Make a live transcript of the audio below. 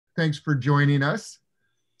Thanks for joining us.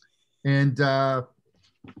 And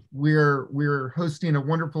we're hosting a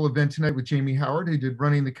wonderful event tonight with Jamie Howard, who did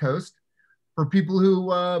Running the Coast. For people who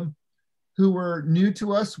were new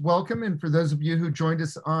to us, welcome. And for those of you who joined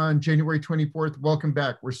us on January 24th, welcome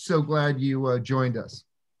back. We're so glad you joined us.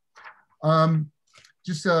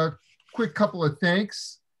 Just a quick couple of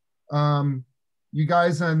thanks. You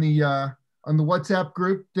guys on the WhatsApp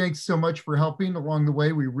group, thanks so much for helping along the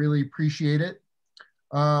way. We really appreciate it.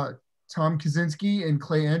 Tom Kaczynski and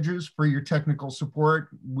Clay Andrews for your technical support.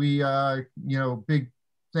 We, big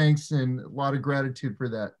thanks and a lot of gratitude for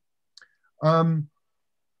that. Joe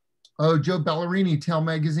Ballerini, Tail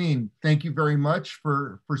Magazine, thank you very much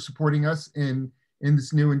for supporting us in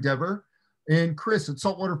this new endeavor. And Chris at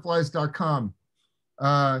saltwaterflies.com.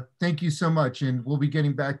 Thank you so much. And we'll be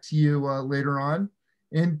getting back to you later on.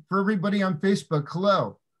 And for everybody on Facebook,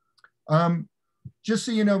 hello. Just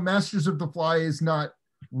so you know, Masters of the Fly is not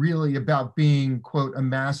really about being, quote, a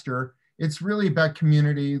master. It's really about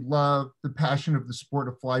community, love, the passion of the sport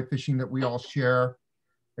of fly fishing that we all share.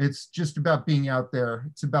 It's just about being out there.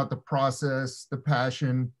 It's about the process, the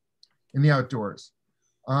passion, and the outdoors.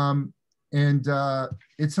 It's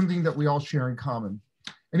something that we all share in common.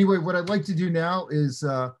 Anyway, what I'd like to do now is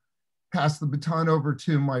pass the baton over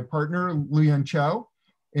to my partner, Luyan Chow,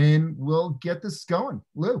 and we'll get this going.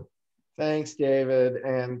 Lou. Thanks, David.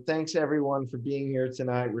 And thanks everyone for being here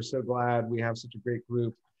tonight. We're so glad we have such a great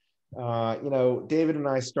group. David and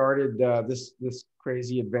I started this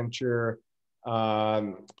crazy adventure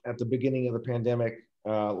at the beginning of the pandemic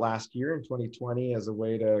last year in 2020 as a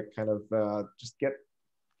way to kind of just get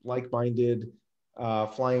like-minded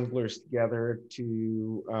fly anglers together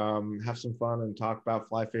to have some fun and talk about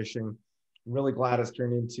fly fishing. I'm really glad it's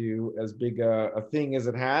turned into as big a thing as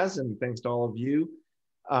it has, and thanks to all of you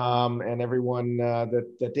and everyone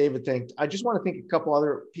that David thanked. I just want to thank a couple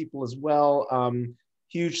other people as well.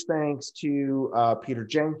 Huge thanks to Peter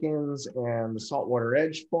Jenkins and the Saltwater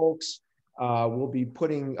Edge folks. We'll be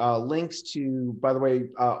putting links to, by the way,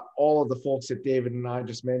 all of the folks that David and I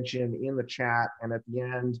just mentioned in the chat and at the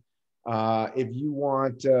end. If you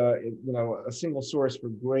want, a single source for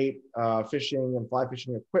great fishing and fly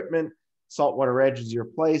fishing equipment, Saltwater Edge is your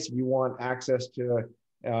place. If you want access to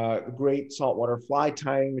great saltwater fly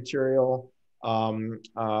tying material,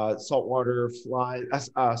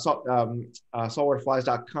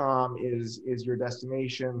 saltwaterflies.com is your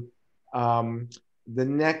destination. The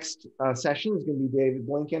next session is going to be David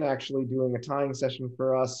Blinken actually doing a tying session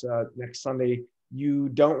for us next Sunday. You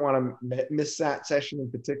don't want to miss that session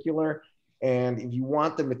in particular. And if you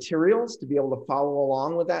want the materials to be able to follow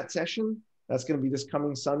along with that session, that's going to be this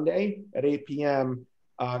coming Sunday at 8 p.m.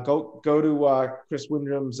 Go to Chris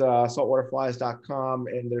Windrum's saltwaterflies.com,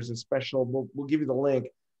 and there's a special, we'll give you the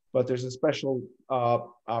link, but there's a special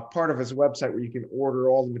part of his website where you can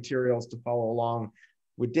order all the materials to follow along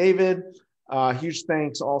with David. Huge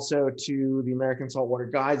thanks also to the American Saltwater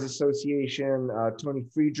Guides Association. Tony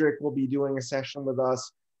Friedrich will be doing a session with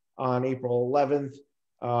us on April 11th.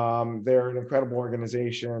 They're an incredible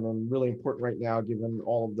organization and really important right now, given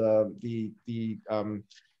all of the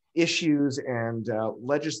issues and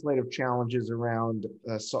legislative challenges around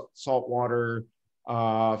saltwater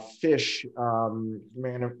fish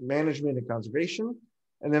management and conservation.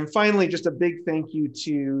 And then finally, just a big thank you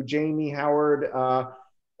to Jamie Howard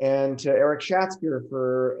and to Erik Schatzker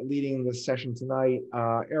for leading this session tonight.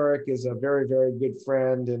 Erik is a very, very good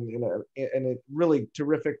friend and a really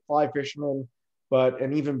terrific fly fisherman, but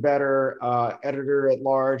an even better editor at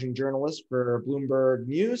large and journalist for Bloomberg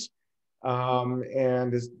News,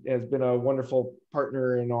 and has been a wonderful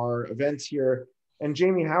partner in our events here. And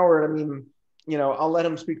Jamie Howard, I mean, I'll let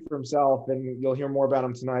him speak for himself and you'll hear more about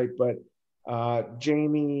him tonight, but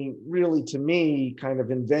Jamie really, to me, kind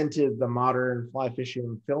of invented the modern fly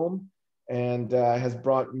fishing film and has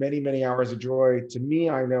brought many, many hours of joy to me,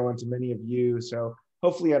 I know, and to many of you. So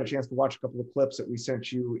hopefully you had a chance to watch a couple of clips that we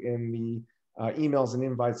sent you in the emails and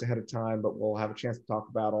invites ahead of time, but we'll have a chance to talk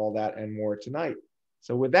about all that and more tonight.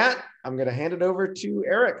 So with that, I'm going to hand it over to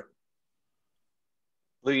Erik.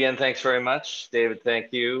 Luyan, thanks very much. David,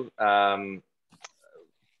 thank you.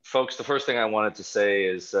 Folks, the first thing I wanted to say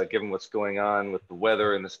is, given what's going on with the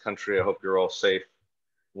weather in this country, I hope you're all safe,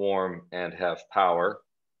 warm, and have power.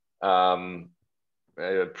 I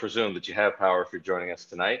presume that you have power if you're joining us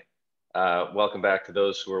tonight. Welcome back to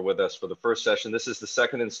those who are with us for the first session. This is the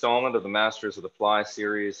second installment of the Masters of the Fly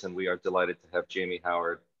series, and we are delighted to have Jamie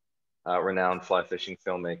Howard, renowned fly fishing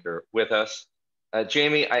filmmaker, with us.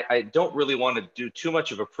 Jamie, I don't really want to do too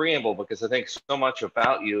much of a preamble because I think so much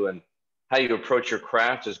about you and how you approach your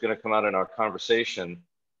craft is going to come out in our conversation.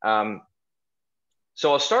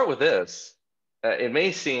 So I'll start with this. It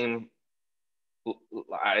may seem,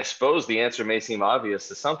 I suppose the answer may seem obvious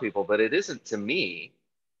to some people, but it isn't to me.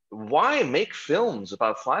 Why make films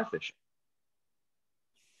about fly fishing?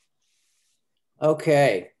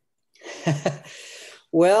 Okay.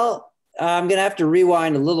 Well, I'm going to have to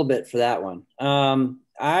rewind a little bit for that one.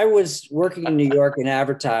 I was working in New York in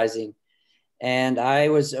advertising, and I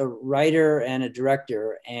was a writer and a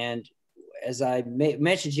director. And as I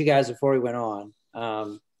mentioned to you guys before we went on,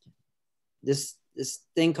 this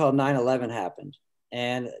thing called 9/11 happened.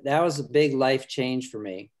 And that was a big life change for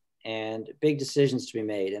me and big decisions to be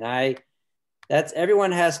made. And that's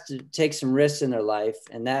everyone has to take some risks in their life.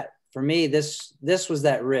 And that for me, this was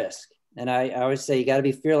that risk. And I always say you got to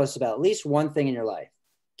be fearless about at least one thing in your life.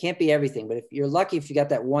 Can't be everything, but if you're lucky if you got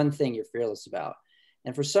that one thing you're fearless about.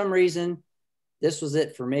 And for some reason, this was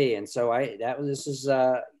it for me. And so this is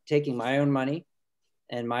taking my own money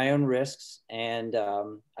and my own risks. And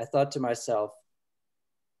I thought to myself,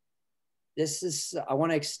 I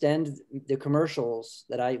want to extend the commercials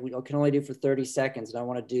that I can only do for 30 seconds. And I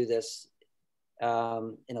want to do this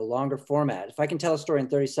in a longer format. If I can tell a story in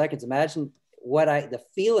 30 seconds, imagine the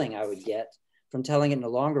feeling I would get from telling it in a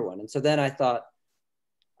longer one. And so then I thought,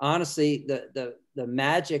 honestly, the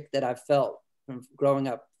magic that I felt from growing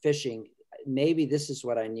up fishing, maybe this is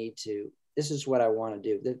what I want to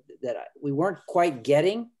do that we weren't quite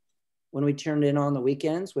getting when we turned in on the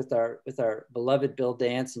weekends with our beloved Bill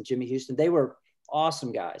Dance and Jimmy Houston. They were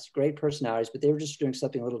awesome guys, great personalities, but they were just doing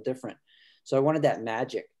something a little different. So I wanted that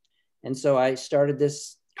magic. And so I started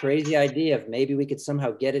this crazy idea of maybe we could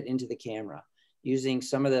somehow get it into the camera using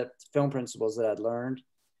some of the film principles that I'd learned.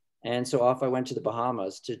 And so off I went to the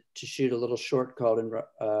Bahamas to shoot a little short called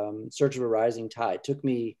In Search of a Rising Tide. It took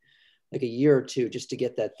me like a year or two just to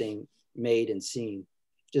get that thing made and seen,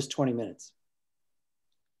 just 20 minutes.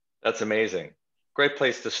 That's amazing. Great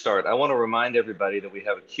place to start. I want to remind everybody that we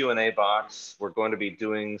have a Q&A box. We're going to be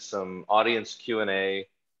doing some audience Q&A.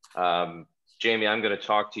 Jamie, I'm going to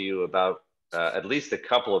talk to you about at least a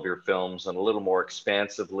couple of your films and a little more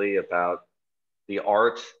expansively about the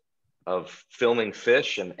art of filming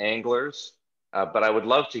fish and anglers. But I would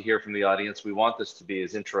love to hear from the audience. We want this to be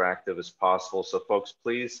as interactive as possible. So folks,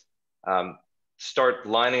 please start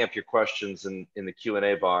lining up your questions in the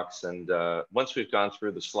Q&A box. And once we've gone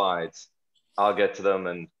through the slides, I'll get to them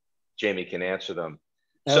and Jamie can answer them.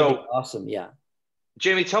 That would be awesome, yeah.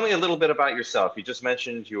 Jamie, tell me a little bit about yourself. You just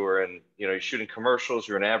mentioned you were you're shooting commercials,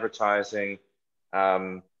 you're in advertising.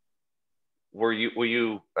 Were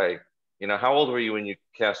you how old were you when you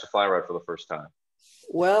cast a fly rod for the first time?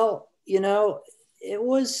 Well, it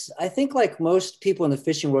was, I think like most people in the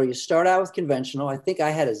fishing world, you start out with conventional. I think I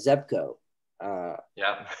had a Zebco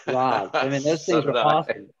rod. I mean, those things were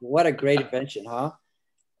awesome. What a great invention, huh?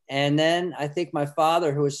 And then I think my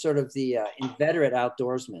father, who was sort of the inveterate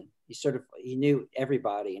outdoorsman, he knew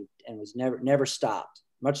everybody and was never stopped,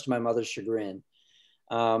 much to my mother's chagrin.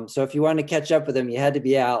 So if you wanted to catch up with him, you had to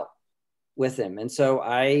be out with him. And so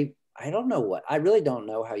I really don't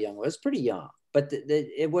know how young I was. Pretty young, but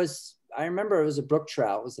I remember it was a brook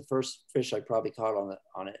trout. It was the first fish I probably caught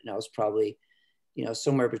on it. And I was probably,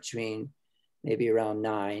 somewhere between maybe around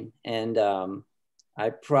 9. And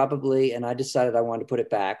I decided I wanted to put it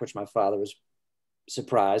back, which my father was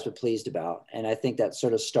surprised but pleased about. And I think that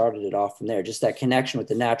sort of started it off from there, just that connection with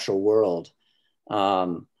the natural world.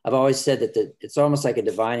 I've always said that it's almost like a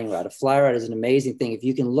divining rod. A fly rod is an amazing thing. If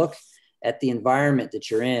you can look at the environment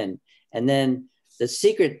that you're in, and then the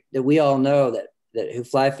secret that we all know that who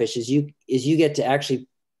fly fish is you get to actually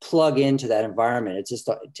plug into that environment.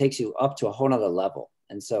 It takes you up to a whole nother level.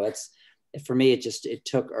 And so for me, it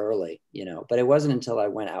took early, but it wasn't until I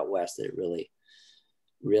went out west that it really,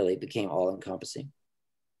 really became all encompassing.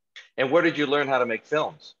 And where did you learn how to make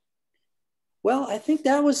films? Well, I think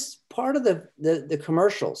that was part of the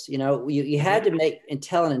commercials. You had to make and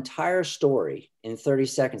tell an entire story in 30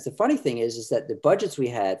 seconds. The funny thing is that the budgets we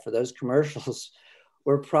had for those commercials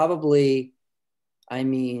were probably, I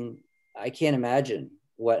can't imagine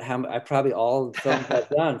probably all the films I've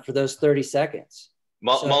done for those 30 seconds.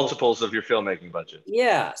 Multiples of your filmmaking budget.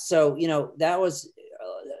 Yeah. So, that was,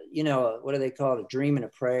 what do they call it? A dream and a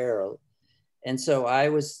prayer. And so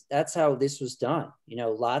that's how this was done.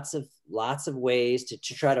 Lots of ways to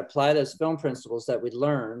try to apply those film principles that we'd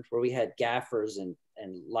learned, where we had gaffers and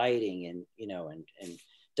lighting and, and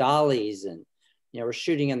dollies and, we're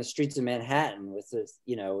shooting in the streets of Manhattan with this,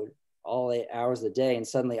 all 8 hours of the day. And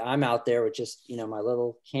suddenly I'm out there with just, my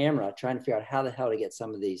little camera trying to figure out how the hell to get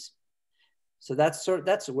some of these. So that's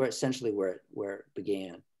essentially where it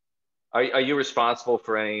began. Are you responsible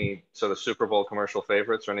for any sort of Super Bowl commercial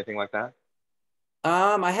favorites or anything like that?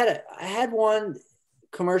 I had one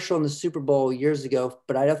commercial in the Super Bowl years ago,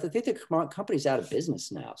 but I don't think the company's out of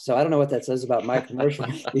business now. So I don't know what that says about my commercial.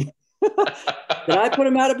 Did I put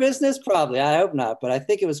them out of business? Probably. I hope not. But I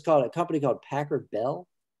think it was called a company called Packard Bell,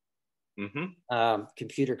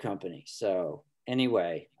 computer company. So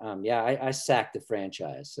anyway, yeah, I sacked the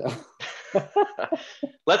franchise. So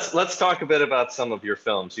let's talk a bit about some of your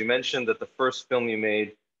films. You mentioned that the first film you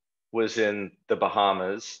made was in the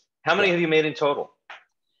Bahamas. How many have you made in total?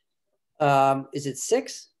 Is it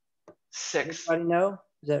 6? 6. Does anybody know?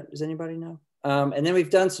 Does anybody know? And then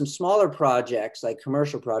we've done some smaller projects, like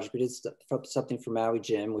commercial projects. We did something for Maui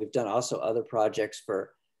Jim. We've done also other projects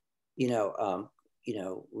for, regionally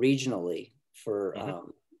for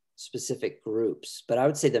specific groups. But I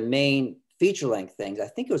would say the main feature-length things, I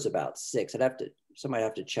think it was about 6. Somebody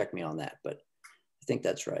have to check me on that, but I think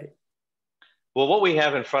that's right. Well, what we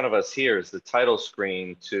have in front of us here is the title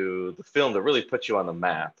screen to the film that really puts you on the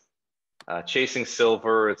map. Chasing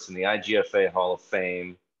Silver, it's in the IGFA Hall of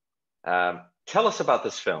Fame. Tell us about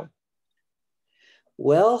this film.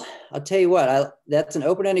 Well, I'll tell you what, that's an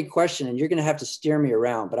open-ended question and you're going to have to steer me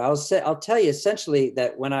around, but I'll tell you essentially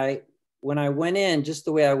that when I went in, just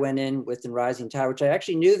the way I went in with In Rising Tide, which I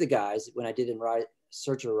actually knew the guys when I did In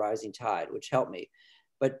Search of a Rising Tide, which helped me.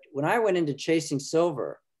 But when I went into Chasing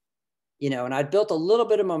Silver, and I built a little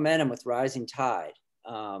bit of momentum with Rising Tide,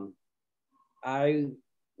 I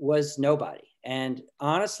was nobody. And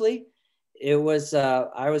honestly, I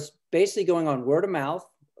was basically going on word of mouth,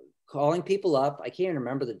 calling people up. I can't even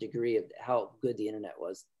remember the degree of how good the internet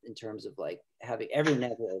was in terms of like having every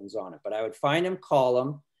network was on it, but I would find them, call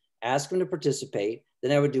them, ask them to participate.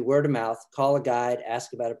 Then I would do word of mouth, call a guide,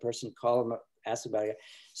 ask about a person, call them, ask about it.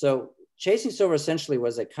 So Chasing Silver essentially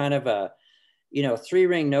was a kind of a,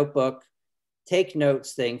 3-ring notebook, take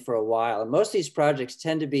notes thing for a while. And most of these projects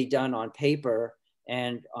tend to be done on paper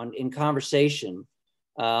and in conversation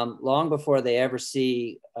long before they ever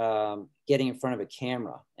see getting in front of a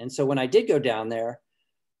camera. And so when I did go down there,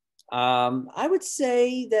 I would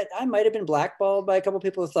say that I might have been blackballed by a couple of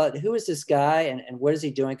people who thought, who is this guy and what is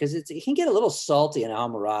he doing? Because it can get a little salty in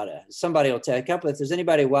Almirada. Somebody will tell you, if there's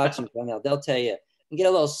anybody watching, they'll tell you, it can get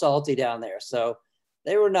a little salty down there. So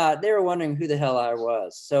they were wondering who the hell I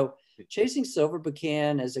was. So Chasing Silver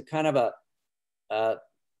began as a kind of a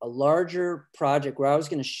larger project where I was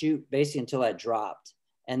going to shoot basically until I dropped.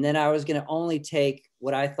 And then I was going to only take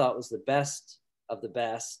what I thought was the best of the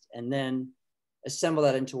best and then assemble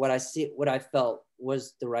that into what I felt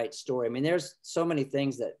was the right story. I mean, there's so many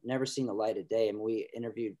things that never seen the light of day. And we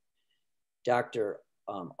interviewed Dr.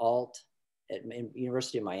 Alt at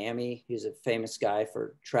University of Miami. He's a famous guy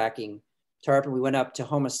for tracking tarpon. We went up to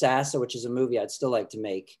Homosassa, which is a movie I'd still like to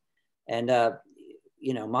make. And,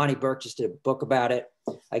 Monty Burke just did a book about it.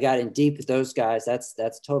 I got in deep with those guys.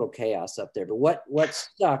 That's total chaos up there. But what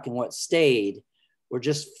stuck and what stayed were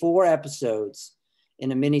just 4 episodes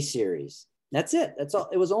in a miniseries. That's it. That's all.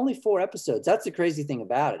 It was only 4 episodes. That's the crazy thing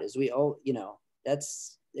about it is it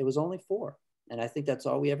was only 4. And I think that's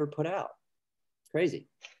all we ever put out. Crazy.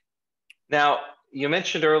 Now, you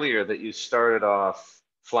mentioned earlier that you started off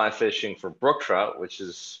fly fishing for brook trout, which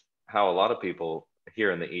is how a lot of people here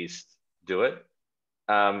in the East do it.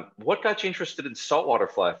 What got you interested in saltwater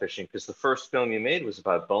fly fishing? Because the first film you made was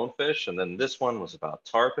about bonefish, and then this one was about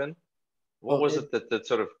tarpon. What was it that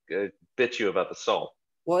sort of bit you about the salt?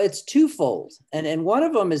 Well, it's twofold, and one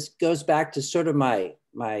of them goes back to sort of my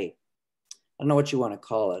I don't know what you want to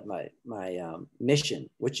call it, my mission,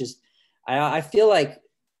 which is I feel like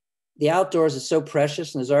the outdoors is so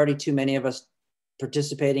precious, and there's already too many of us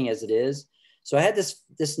participating as it is. So I had this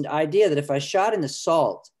idea that if I shot in the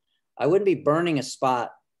salt, I wouldn't be burning a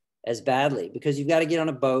spot as badly because you've got to get on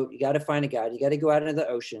a boat, you got to find a guide, you got to go out into the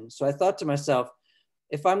ocean. So I thought to myself,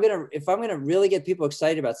 if I'm gonna really get people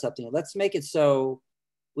excited about something, let's make it so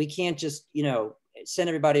we can't just send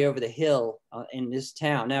everybody over the hill in this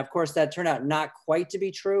town. Now, of course, that turned out not quite to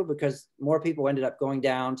be true because more people ended up going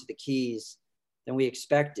down to the Keys than we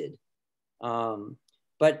expected.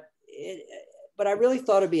 But I really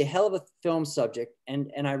thought it'd be a hell of a film subject,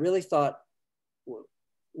 and I really thought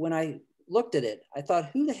when I looked at it, I thought,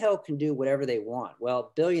 who the hell can do whatever they want?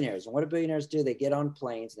 Well, billionaires. And what do billionaires do? They get on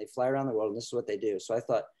planes and they fly around the world, and this is what they do. So I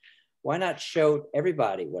thought, why not show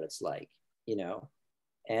everybody what it's like,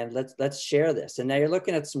 and let's share this. And now you're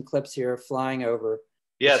looking at some clips here flying over.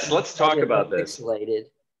 Yes, let's talk about this. Pixelated.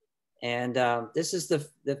 And this is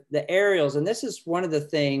the aerials, and this is one of the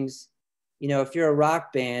things, if you're a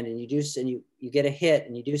rock band and you get a hit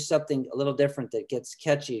and you do something a little different that gets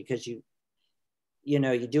catchy because you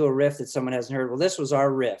do a riff that someone hasn't heard. Well, this was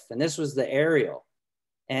our riff, and this was the aerial.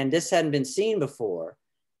 And this hadn't been seen before.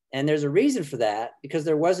 And there's a reason for that, because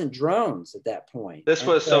there wasn't drones at that point. This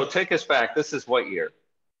was, so take us back. This is what year?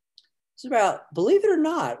 It's about, believe it or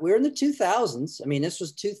not, we're in the 2000s. I mean, this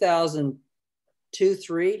was 2002,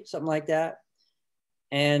 3, something like that.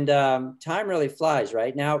 And time really flies,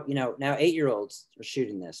 right? Now, you know, now 8-year-olds are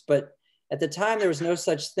shooting this, but at the time there was no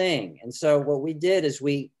such thing. And so what we did is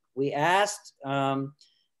we asked a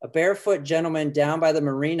barefoot gentleman down by the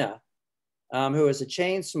marina who was a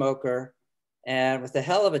chain smoker and with a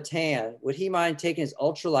hell of a tan, would he mind taking his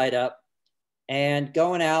ultralight up and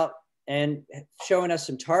going out and showing us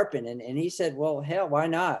some tarpon? And he said, well, hell, why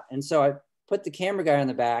not? And so I put the camera guy on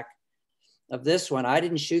the back of this one. I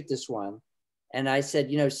didn't shoot this one. And I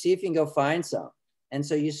said, you know, see if you can go find some. And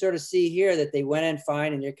so you sort of see here that they went and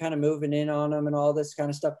find, and they're kind of moving in on them and all this kind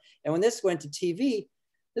of stuff. And when this went to TV,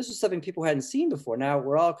 this was something people hadn't seen before. Now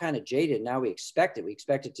we're all kind of jaded. Now we expect it. We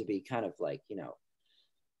expect it to be kind of like, you know,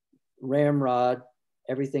 ramrod,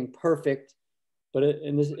 everything perfect, but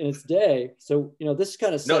in its day. So, you know, this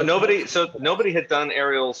kind of nobody had done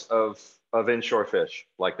aerials of inshore fish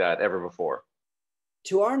like that ever before.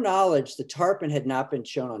 To our knowledge, the tarpon had not been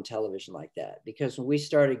shown on television like that, because when we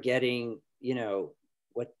started getting, you know,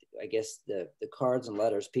 what I guess the cards and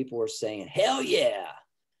letters, people were saying, hell yeah,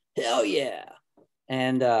 hell yeah.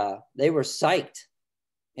 And they were psyched.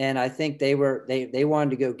 And I think they wanted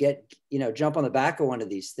to go get, you know, jump on the back of one of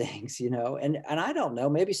these things, you know, and I don't know,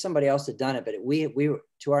 maybe somebody else had done it, but we were,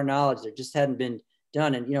 to our knowledge, there just hadn't been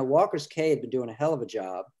done. And, you know, Walker's Cay had been doing a hell of a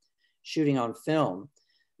job shooting on film.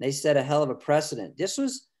 They set a hell of a precedent. This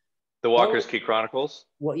was the Walker's Cay Chronicles.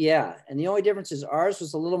 Well, yeah. And the only difference is ours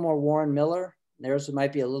was a little more Warren Miller. Theirs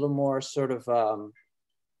might be a little more sort of, I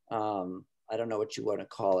don't know what you want to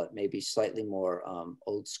call it, maybe slightly more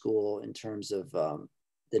old school in terms of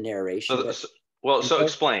the narration. So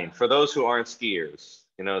explain, for those who aren't skiers,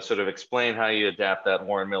 you know, sort of explain how you adapt that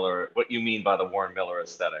Warren Miller, what you mean by the Warren Miller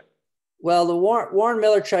aesthetic. Well, the Warren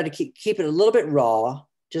Miller tried to keep it a little bit raw,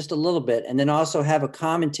 just a little bit, and then also have a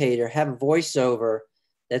commentator, have a voiceover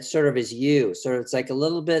that sort of is you. So it's like a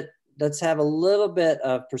little bit, let's have a little bit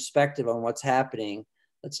of perspective on what's happening.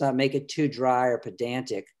 Let's not make it too dry or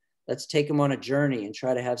pedantic. Let's take them on a journey and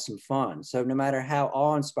try to have some fun. So no matter how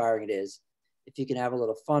awe-inspiring it is, if you can have a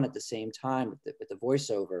little fun at the same time with the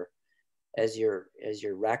voiceover as your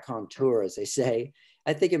raconteur, as they say,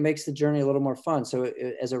 I think it makes the journey a little more fun. So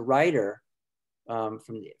as a writer, my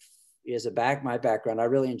background, I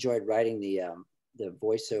really enjoyed writing the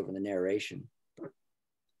voiceover and the narration.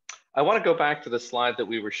 I want to go back to the slide that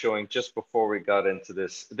we were showing just before we got into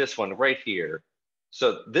this one right here.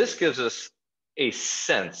 So this gives us a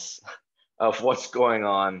sense of what's going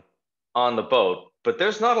on the boat, but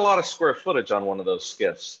there's not a lot of square footage on one of those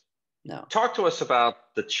skiffs. No. Talk to us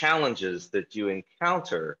about the challenges that you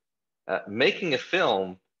encounter making a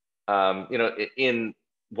film, you know, in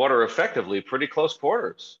what are effectively pretty close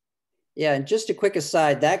quarters. Yeah, and just a quick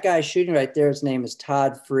aside, that guy shooting right there, his name is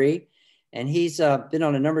Todd Free, and he's been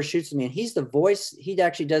on a number of shoots with me, and he's the voice. He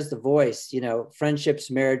actually does the voice, you know,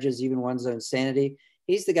 friendships, marriages, even one's own sanity.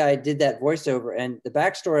 He's the guy who did that voiceover, and the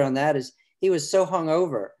backstory on that is he was so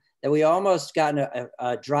hungover that we almost got in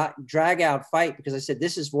a drag-out fight because I said,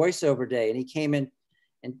 this is voiceover day, and he came in,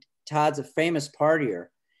 and Todd's a famous partier,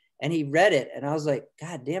 and he read it, and I was like,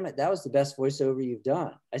 God damn it, that was the best voiceover you've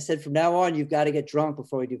done. I said, from now on, you've got to get drunk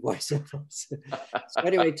before we do voiceovers. So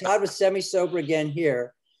anyway, Todd was semi-sober again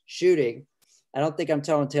here, shooting. I don't think I'm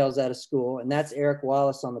telling tales out of school. And that's Eric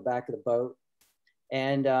Wallace on the back of the boat.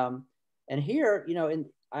 And here, you know, and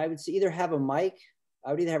I would either have a mic,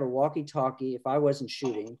 I would either have a walkie-talkie if I wasn't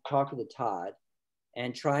shooting, talking to Todd,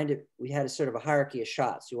 and we had a sort of a hierarchy of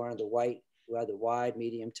shots. You wanted the wide,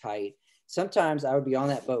 medium, tight. Sometimes I would be on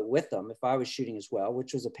that boat with them if I was shooting as well,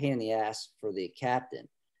 which was a pain in the ass for the captain.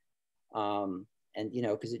 And, you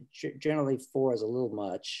know, because generally 4 is a little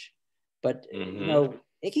much, but, you know,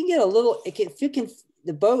 it can get a little,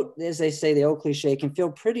 the boat, as they say, the old cliche, can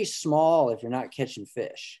feel pretty small if you're not catching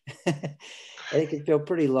fish. And it can feel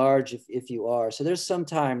pretty large if you are. So there's some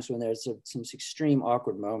times when there's some extreme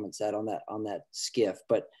awkward moments out on that skiff.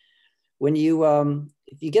 But when you,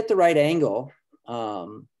 if you get the right angle,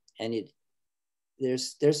 and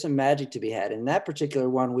there's some magic to be had. In that particular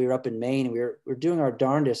one, we were up in Maine, and we're doing our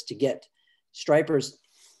darndest to get stripers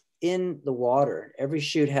in the water. Every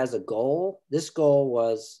shoot has a goal. This goal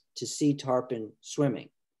was to see tarpon swimming.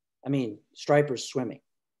 I mean, stripers swimming.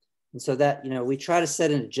 And so that, you know, we try to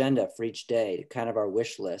set an agenda for each day, kind of our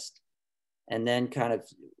wish list. And then kind of,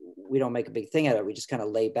 we don't make a big thing out of it. We just kind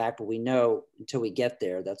of lay back, but we know until we get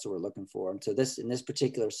there, that's what we're looking for. And so in this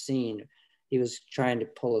particular scene, he was trying to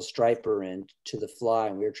pull a striper in to the fly,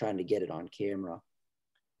 and we were trying to get it on camera.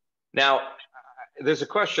 Now, there's a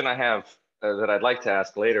question I have that I'd like to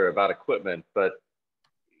ask later about equipment, but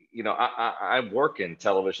you know, I work in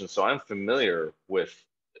television, so I'm familiar with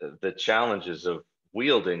the challenges of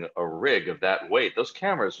wielding a rig of that weight. Those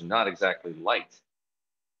cameras are not exactly light.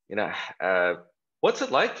 You know, what's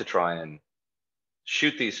it like to try and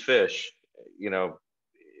shoot these fish, you know,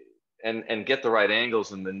 and get the right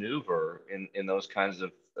angles and maneuver in those kinds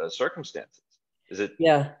of circumstances? Is it?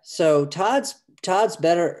 Yeah. So Todd's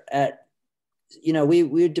better at, you know, we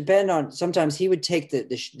would depend on, sometimes he would take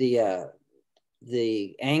the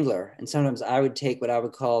angler, and sometimes I would take what I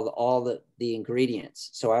would call all the ingredients.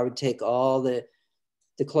 So I would take all the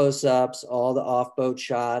close-ups, all the off-boat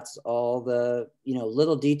shots, all the, you know,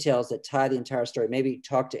 little details that tie the entire story. Maybe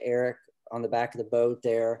talk to Erik on the back of the boat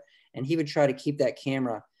there, and he would try to keep that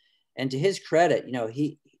camera. And to his credit, you know,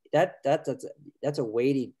 that's a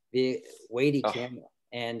weighty camera,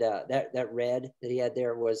 and that red that he had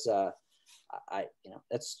there was you know,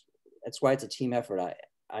 that's why it's a team effort.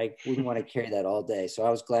 I wouldn't want to carry that all day. So I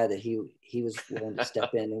was glad that he was willing to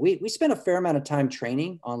step in. And we spent a fair amount of time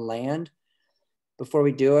training on land before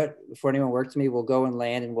we do it. Before anyone worked with me, we'll go and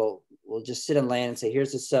land, and we'll just sit on land and say,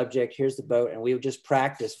 here's the subject, here's the boat. And we would just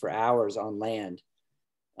practice for hours on land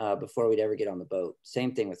before we'd ever get on the boat.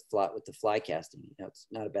 Same thing with the fly casting. You know, it's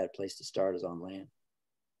not a bad place to start is on land.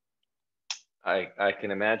 I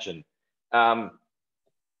can imagine.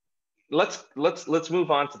 Let's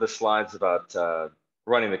move on to the slides about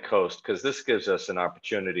running the coast, because this gives us an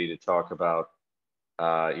opportunity to talk about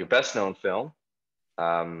your best known film.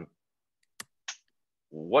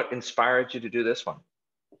 What inspired you to do this one?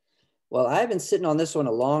 Well, I've been sitting on this one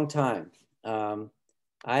a long time.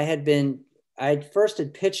 I first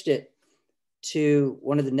had pitched it to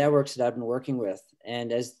one of the networks that I've been working with.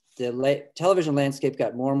 And as the television landscape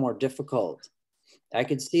got more and more difficult, I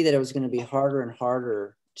could see that it was going to be harder and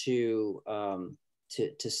harder to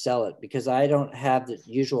sell it, because I don't have the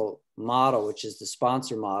usual model, which is the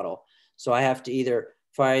sponsor model. So I have to either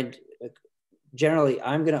find, generally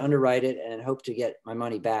I'm going to underwrite it and hope to get my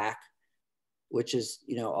money back, which is,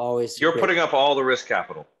 you know, always. You're putting up all the risk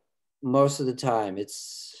capital. Most of the time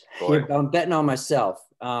I'm betting on myself.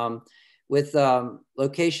 With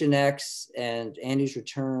Location X and Andy's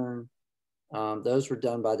Return, those were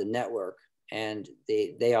done by the network, and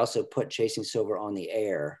they also put Chasing Silver on the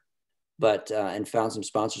air, but and found some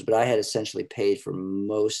sponsors. But I had essentially paid for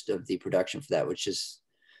most of the production for that, which is,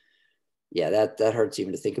 yeah, that hurts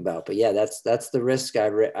even to think about. But yeah, that's the risk I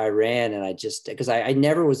ran, and I just, because I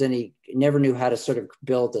never knew how to sort of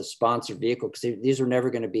build a sponsored vehicle, because these were never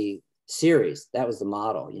going to be series. That was the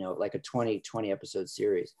model, you know, like a 20 episode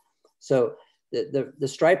series. So the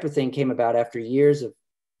striper thing came about after years of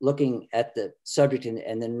looking at the subject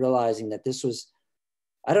and then realizing that this was,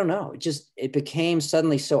 I don't know, it became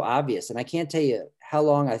suddenly so obvious. And I can't tell you how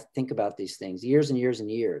long I think about these things, years and years and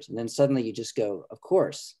years. And then suddenly you just go, of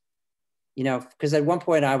course, you know, because at one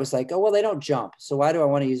point I was like, oh, well, they don't jump. So why do I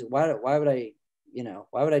want to use it? Why would I, you know,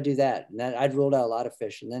 why would I do that? And then I'd ruled out a lot of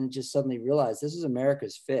fish. And then just suddenly realized this is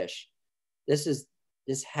America's fish. This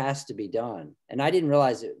has to be done. And I didn't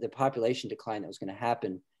realize the population decline that was going to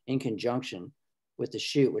happen in conjunction with the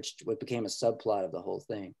shoot, which became a subplot of the whole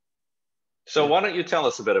thing. So why don't you tell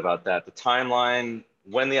us a bit about that, the timeline,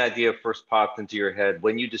 when the idea first popped into your head,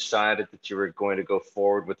 when you decided that you were going to go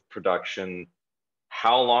forward with production,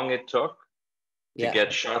 how long it took to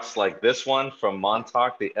get shots like this one from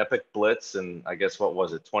Montauk, the epic blitz, and I guess, what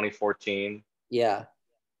was it, 2014? Yeah.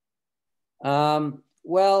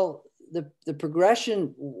 Well, the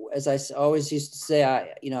progression, as I always used to say,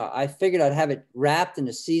 I figured I'd have it wrapped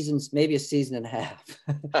in maybe a season and a half.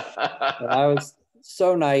 But I was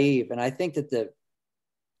so naive. And I think that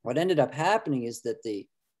what ended up happening is that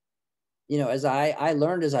as I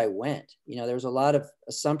learned as I went, there was a lot of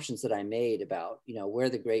assumptions that I made about, where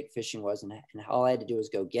the great fishing was, and all I had to do was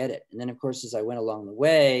go get it. And then, of course, as I went along the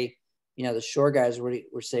way, the shore guys were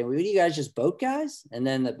saying, well, are you guys just boat guys? And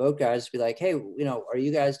then the boat guys would be like, hey, are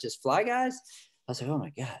you guys just fly guys? I was like, oh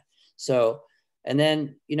my God. So, and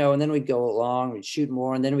then we'd go along, we'd shoot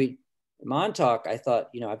more. And then Montauk, I thought,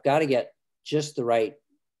 I've got to get just the right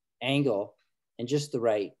angle and just the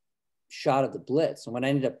right shot of the blitz. And what I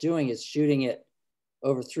ended up doing is shooting it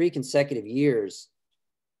over 3 consecutive years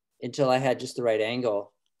until I had just the right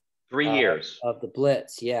angle. 3 years of the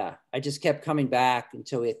blitz. Yeah. I just kept coming back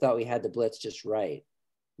until we thought we had the blitz just right.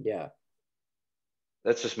 Yeah.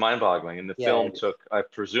 That's just mind boggling. And the film took, I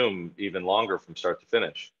presume, even longer from start to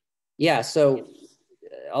finish. Yeah. So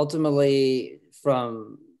ultimately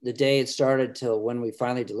from the day it started till when we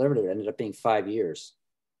finally delivered it, it ended up being 5 years.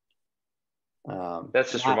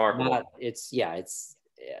 That's just remarkable. It's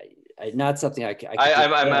not something I could do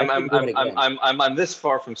it again. I'm this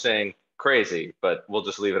far from saying crazy, but we'll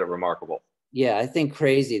just leave it at remarkable. Yeah, I think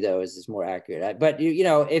crazy though is more accurate. But you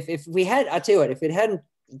know, if we had, I'll tell you what, if it hadn't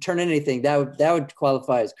turned anything, that would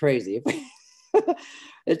qualify as crazy.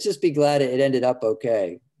 Let's just be glad it ended up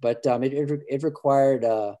okay. But it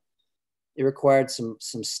required some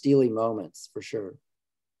steely moments for sure.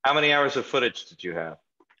 How many hours of footage did you have?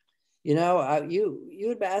 You know, you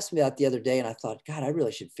had asked me that the other day, and I thought, God, I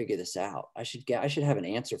really should figure this out. I should have an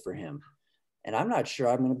answer for him, and I'm not sure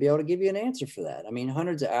I'm going to be able to give you an answer for that. I mean,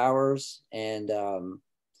 hundreds of hours, and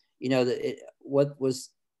you know, what was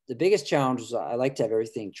the biggest challenge was I like to have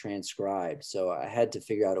everything transcribed, so I had to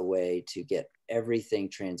figure out a way to get everything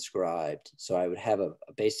transcribed, so I would have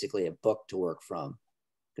basically a book to work from,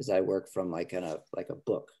 because I work from like a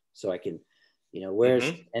book, so I can. You know,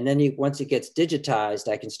 and then once it gets digitized,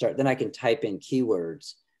 I can type in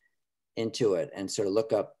keywords into it and sort of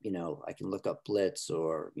look up, you know, I can look up Blitz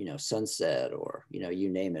or, you know, sunset or, you know, you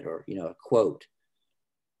name it, or, you know, a quote,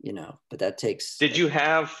 you know, but that takes. Did you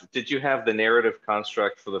have the narrative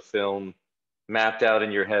construct for the film mapped out in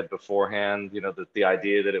your head beforehand? You know, the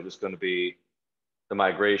idea that it was going to be the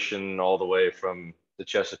migration all the way from the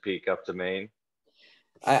Chesapeake up to Maine?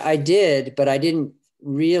 I did, but I didn't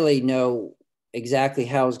really know exactly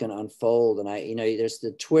how it was going to unfold. And you know, there's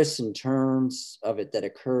the twists and turns of it that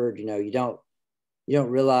occurred. You know, you don't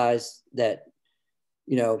realize that,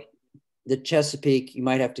 you know, the Chesapeake, you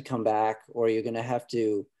might have to come back, or you're going to have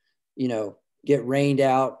to, you know, get rained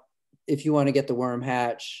out if you want to get the worm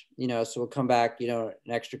hatch, you know, so we'll come back, you know,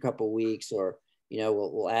 an extra couple of weeks, or, you know,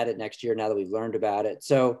 we'll add it next year now that we've learned about it.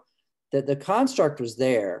 So the construct was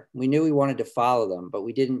there. We knew we wanted to follow them, but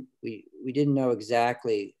we didn't know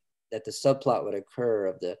exactly that the subplot would occur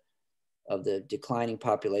of the declining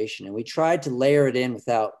population. And we tried to layer it in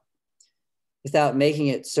without making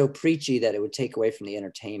it so preachy that it would take away from the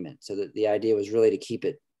entertainment. So that the idea was really to keep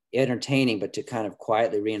it entertaining, but to kind of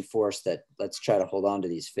quietly reinforce that let's try to hold on to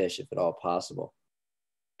these fish if at all possible.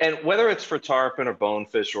 And whether it's for tarpon or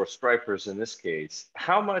bonefish or stripers in this case,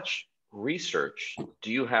 how much research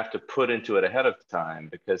do you have to put into it ahead of time?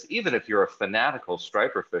 Because even if you're a fanatical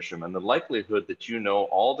striper fisherman, the likelihood that you know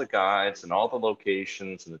all the guides and all the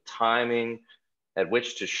locations and the timing at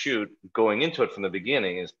which to shoot going into it from the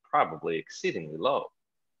beginning is probably exceedingly low.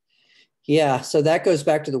 Yeah, so that goes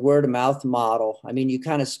back to the word of mouth model. I mean, you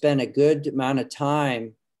kind of spend a good amount of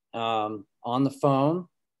time on the phone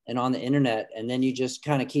and on the internet, and then you just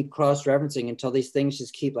kind of keep cross-referencing until these things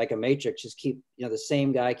just keep, like a matrix, just keep, you know, the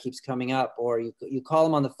same guy keeps coming up, or you call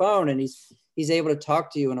him on the phone and he's able to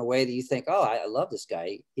talk to you in a way that you think, oh, I love this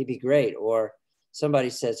guy, he'd be great. Or somebody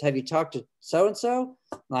says, have you talked to so-and-so?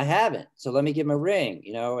 I haven't, so let me give him a ring,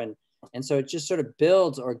 you know, and so it just sort of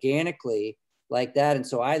builds organically like that. And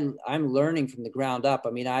so I'm learning from the ground up. I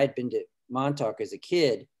mean, I had been to Montauk as a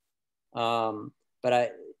kid,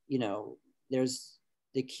 but you know,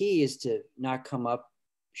 the key is to not come up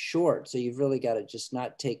short. So you've really got to just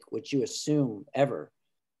not take what you assume ever,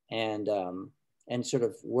 and sort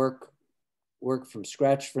of work from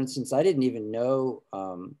scratch. For instance, I didn't even know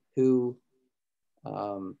who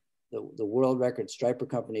the World Record Striper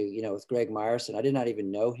Company, you know, with Greg Myerson, I did not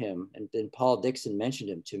even know him. And then Paul Dixon mentioned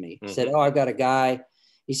him to me. He said, oh, I've got a guy.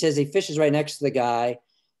 He says he fishes right next to the guy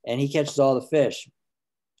and he catches all the fish.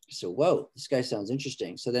 So, whoa, this guy sounds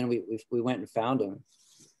interesting. So then we went and found him.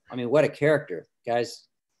 I mean, what a character, guys,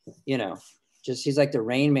 you know, just, he's like the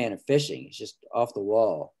Rain Man of fishing. He's just off the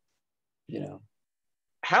wall, you know.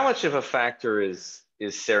 How much of a factor is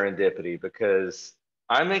serendipity? Because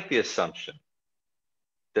I make the assumption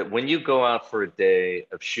that when you go out for a day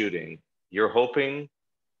of shooting, you're hoping,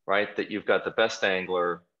 right, that you've got the best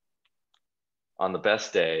angler on the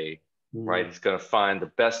best day, right? He's going to find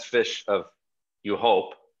the best fish of, you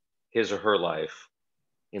hope, his or her life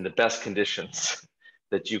in the best conditions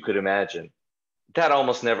that you could imagine. That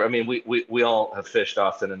almost never, I mean, we all have fished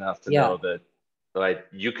often enough to know that, right,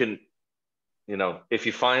 you can, you know, if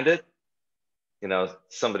you find it, you know,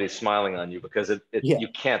 somebody's smiling on you, because you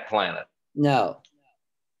can't plan it. No.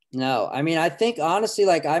 I mean, I think honestly,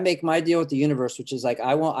 like, I make my deal with the universe, which is like,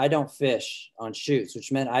 I don't fish on shoots,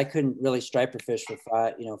 which meant I couldn't really striper fish for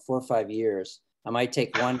 4 or 5 years. I might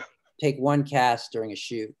take one cast during a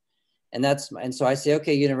shoot. And so I say,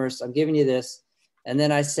 okay, universe, I'm giving you this. And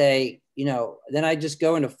then I say, you know, then I just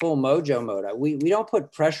go into full mojo mode. We don't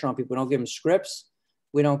put pressure on people. We don't give them scripts.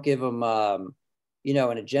 We don't give them, you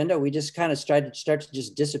know, an agenda. We just kind of start to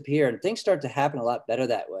just disappear, and things start to happen a lot better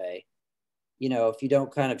that way. you know, if you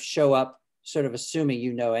don't kind of show up sort of assuming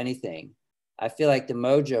you know anything, I feel like the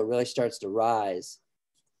mojo really starts to rise.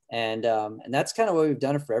 And that's kind of what we've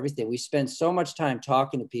done it for everything. We spend so much time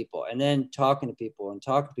talking to people and then talking to people and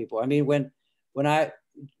talking to people. I mean, when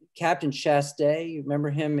Captain Chastain, you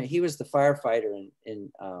remember him? He was the firefighter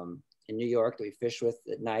in New York that we fished with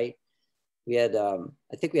at night. We had,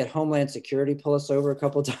 I think we had Homeland Security pull us over a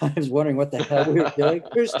couple of times, wondering what the hell we were doing.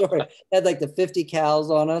 True story. Had like the 50 cals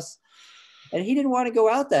on us, and he didn't want to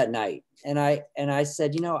go out that night. And I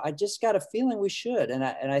said, you know, I just got a feeling we should. And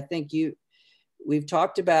I think we've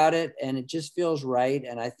talked about it, and it just feels right.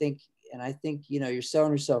 And I think, you know, you're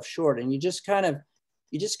selling yourself short, and you just kind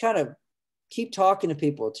of keep talking to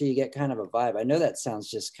people until you get kind of a vibe. I know that sounds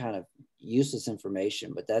just kind of useless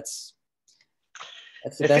information, but that's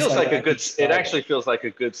the best. It actually feels like a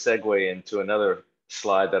good segue into another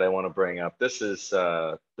slide that I want to bring up. This is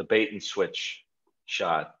the bait and switch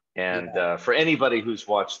shot. And for anybody who's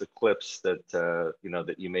watched the clips that, you know,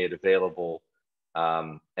 that you made available,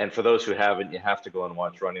 and for those who haven't, you have to go and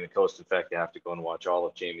watch Running the Coast. In fact, you have to go and watch all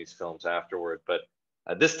of Jamie's films afterward. But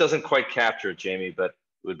this doesn't quite capture it, Jamie, but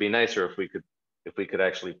it would be nicer if we could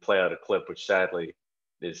actually play out a clip, which sadly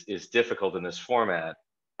is difficult in this format.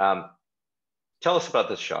 Tell us about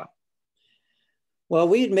this shot. Well,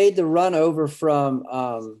 we had made the run over from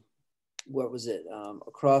what was it,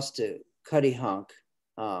 across to Cuddy Hunk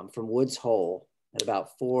from Woods Hole at about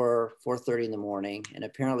 4:30 in the morning, and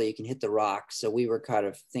apparently you can hit the rocks. So we were kind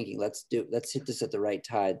of thinking, let's hit this at the right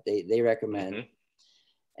tide. They recommend. Mm-hmm.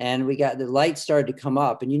 And we got the light started to come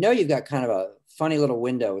up, and you know you've got kind of a funny little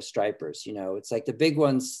window with stripers. You know, it's like the big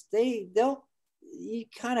ones. You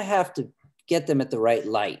kind of have to get them at the right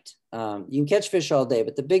light. You can catch fish all day,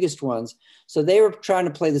 but the biggest ones. So they were trying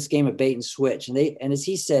to play this game of bait and switch, and as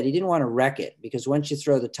he said, he didn't want to wreck it, because once you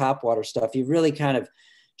throw the topwater stuff, you've really kind of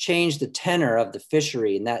changed the tenor of the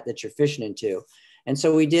fishery and that you're fishing into. And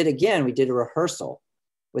so we did a rehearsal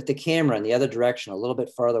with the camera in the other direction, a little bit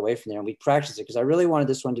farther away from there. And we practiced it because I really wanted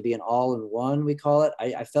this one to be an all-in-one, we call it.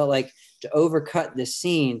 I felt like to overcut this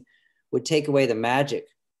scene would take away the magic.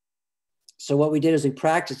 So what we did is we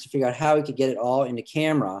practiced to figure out how we could get it all into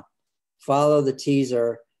camera, follow the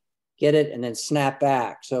teaser, get it, and then snap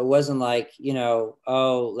back. So it wasn't like, you know,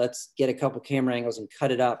 oh, let's get a couple camera angles and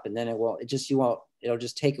cut it up, and then it'll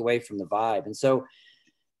just take away from the vibe. And so,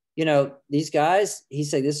 you know, these guys, he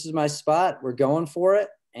said, this is my spot, we're going for it.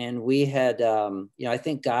 And we had, you know, I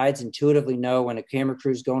think guides intuitively know when a camera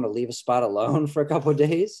crew is going to leave a spot alone for a couple of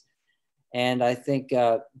days. And I think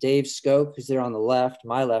Dave Skoke, who's there on the left,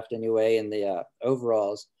 my left anyway, in the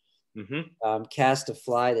overalls, cast a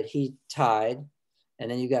fly that he tied. And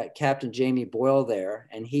then you got Captain Jamie Boyle there,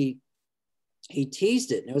 and he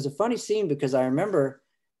teased it. And it was a funny scene because I remember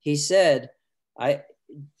he said,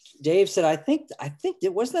 Dave said, I think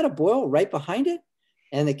wasn't that a Boyle right behind it?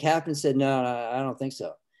 And the captain said, no, I don't think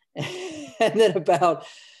so. And then about,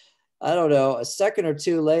 I don't know, a second or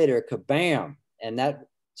two later, kabam, and that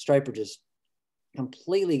striper just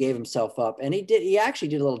completely gave himself up. And he actually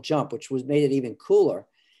did a little jump, which made it even cooler.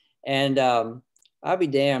 And I'll be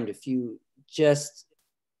damned if you just,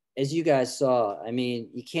 as you guys saw, I mean,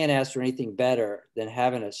 you can't ask for anything better than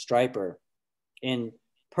having a striper in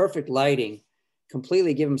perfect lighting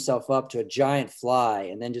completely give himself up to a giant fly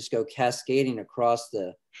and then just go cascading across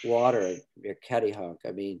the water at Cuddy Hunk.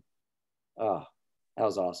 I mean, oh, that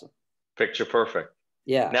was awesome. Picture perfect.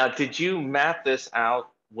 Yeah. Now, did you map this out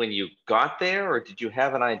when you got there, or did you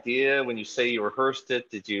have an idea when you say you rehearsed it?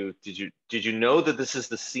 Did you know that this is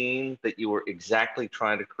the scene that you were exactly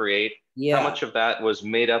trying to create? Yeah. How much of that was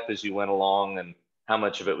made up as you went along, and how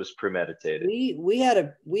much of it was premeditated?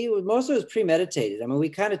 Most of it was premeditated. I mean, we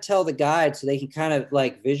kind of tell the guide so they can kind of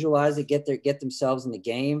like visualize it, get themselves in the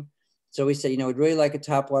game. So we said, you know, we'd really like a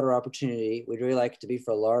topwater opportunity. We'd really like it to be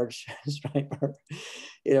for a large striper,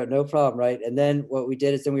 you know, no problem, right? And then what we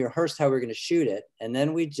did is then we rehearsed how we were going to shoot it, and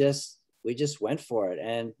then we just went for it,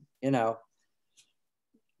 and you know.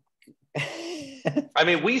 I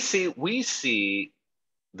mean, we see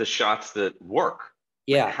the shots that work.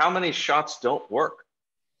 Yeah. Like, how many shots don't work?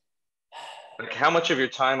 Like, how much of your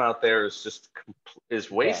time out there is just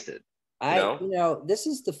wasted? Yeah. You know, this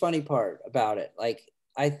is the funny part about it. Like,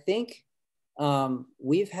 I think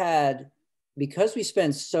we've had, because we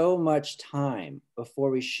spend so much time before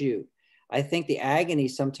we shoot, I think the agony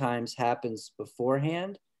sometimes happens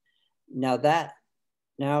beforehand. But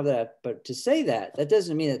to say that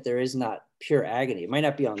doesn't mean that there is not pure agony. It might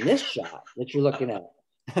not be on this shot that you're looking at.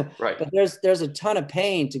 Right. But there's a ton of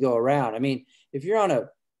pain to go around. I mean, if you're on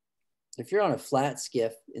a flat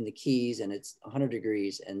skiff in the Keys and it's 100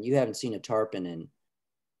 degrees and you haven't seen a tarpon in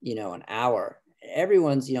you know, an hour.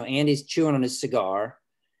 Everyone's, you know, Andy's chewing on his cigar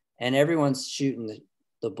and everyone's shooting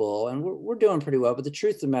the bull, and we're doing pretty well. But the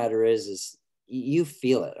truth of the matter is you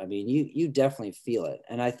feel it. I mean, you definitely feel it.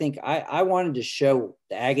 And I think I wanted to show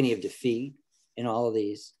the agony of defeat in all of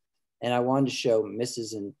these. And I wanted to show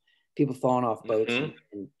misses and people falling off boats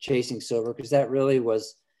and chasing silver, because that really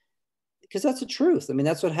was, because that's the truth. I mean,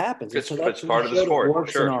 that's what happens. It's, so that's it's part of the sport.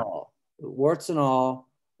 Warts Sure. and all. Warts and all,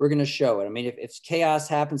 we're going to show it. I mean, if chaos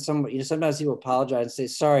happens, you know, sometimes people apologize and say,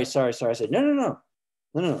 sorry. I say, no.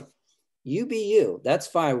 You be you. That's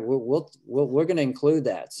fine. We're going to include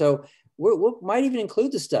that. So we might even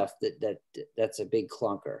include the stuff that's a big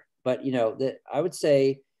clunker. But, you know, that I would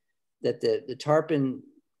say that the tarpon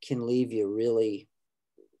can leave you really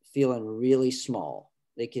feeling really small.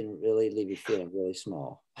 They can really leave you feeling really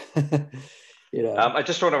small. You know. I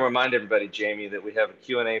just want to remind everybody, Jamie, that we have a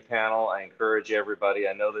Q&A panel. I encourage everybody.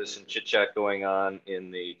 I know there's some chit chat going on in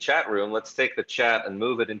the chat room. Let's take the chat and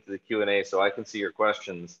move it into the Q&A so I can see your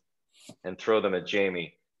questions and throw them at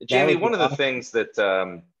Jamie. Jamie, one of the things that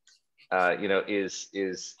you know,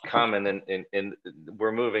 is common, and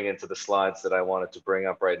we're moving into the slides that I wanted to bring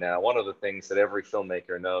up right now. One of the things that every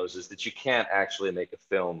filmmaker knows is that you can't actually make a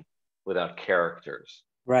film without characters.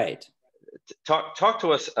 Right. Talk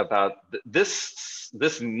to us about this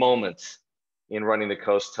moment in Running the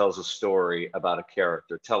Coast tells a story about a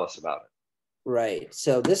character. Tell us about it. Right.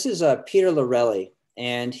 So this is Peter Lorelli,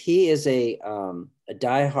 and he is a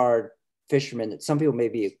diehard fisherman that some people may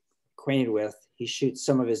be acquainted with. He shoots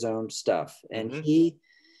some of his own stuff, and he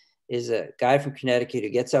is a guy from Connecticut who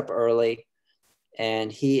gets up early,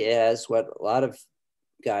 and he has what a lot of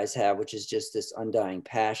guys have, which is just this undying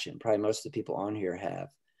passion. Probably most of the people on here have.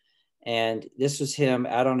 And this was him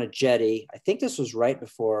out on a jetty. I think this was right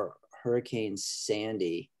before Hurricane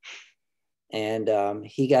Sandy. And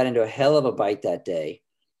he got into a hell of a bite that day.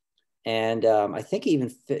 And I think he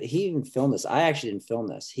even filmed this. I actually didn't film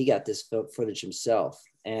this. He got this footage himself.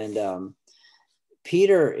 And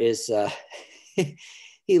Peter is,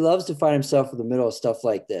 he loves to find himself in the middle of stuff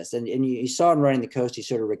like this. And you saw him Running the Coast, he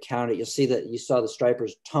sort of recounted. You'll see that you saw the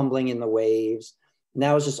stripers tumbling in the waves. And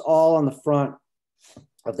that was just all on the front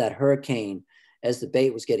of that hurricane as the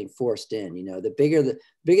bait was getting forced in. You know, the bigger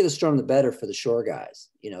the storm, the better for the shore guys.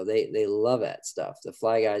 You know, they love that stuff. The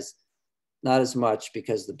fly guys, not as much,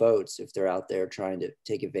 because the boats, if they're out there trying to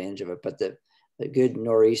take advantage of it, but the good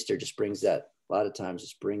nor'easter just brings that, a lot of times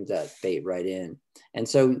just brings that bait right in. And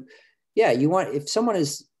so, yeah, you want, if someone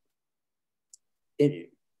is,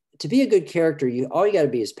 to be a good character, all you got to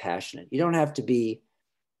be is passionate. You don't have to be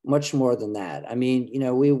much more than that. I mean, you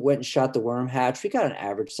know, we went and shot the worm hatch. We got an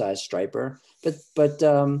average size striper, but you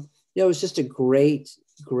know, it was just a great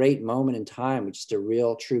moment in time with just a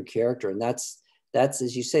real true character. And that's,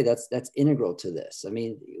 as you say, that's integral to this. I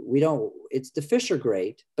mean, it's, the fish are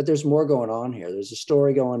great, but there's more going on here. There's a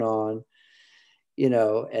story going on, you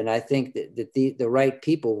know, and I think that the right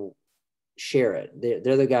people share it.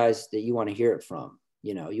 They're the guys that you want to hear it from.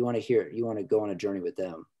 You know, you want to hear it. You want to go on a journey with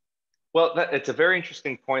them. Well, it's a very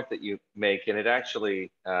interesting point that you make, and it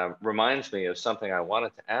actually reminds me of something I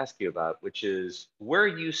wanted to ask you about, which is where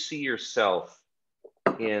you see yourself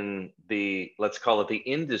in the, let's call it the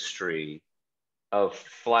industry of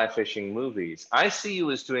fly fishing movies. I see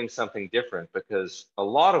you as doing something different, because a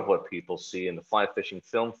lot of what people see in the Fly Fishing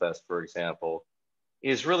Film Fest, for example,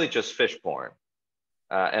 is really just fish porn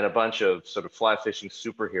and a bunch of sort of fly fishing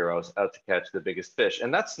superheroes out to catch the biggest fish.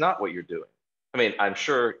 And that's not what you're doing. I mean, I'm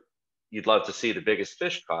sure you'd love to see the biggest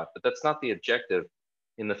fish caught, but that's not the objective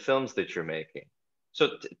in the films that you're making.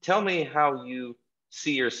 So tell me how you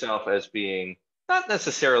see yourself as being not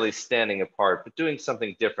necessarily standing apart, but doing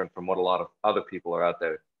something different from what a lot of other people are out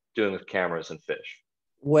there doing with cameras and fish.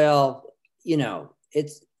 Well, you know,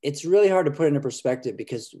 it's really hard to put into perspective,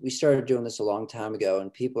 because we started doing this a long time ago,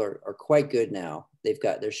 and people are quite good now.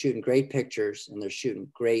 They're shooting great pictures and they're shooting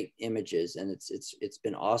great images, and it's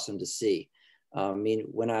been awesome to see. I mean,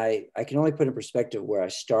 when I can only put in perspective where I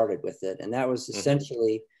started with it, and that was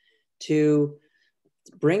essentially to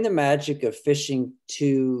bring the magic of fishing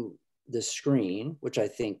to the screen, which I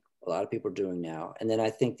think a lot of people are doing now. And then I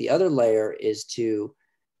think the other layer is to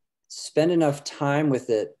spend enough time with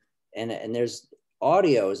it. And there's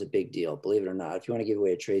audio is a big deal, believe it or not. If you want to give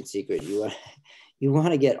away a trade secret, you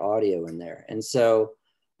want to get audio in there. And so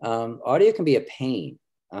audio can be a pain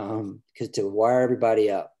because to wire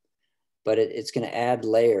everybody up, but it's going to add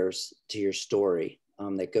layers to your story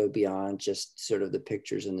that go beyond just sort of the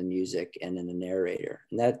pictures and the music and then the narrator.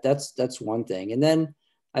 And that's one thing. And then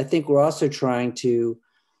I think we're also trying to,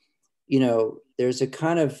 you know, there's a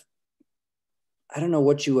kind of, I don't know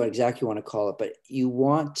what you exactly want to call it, but you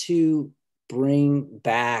want to bring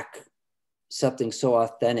back something so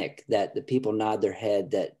authentic that the people nod their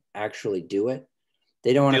head that actually do it.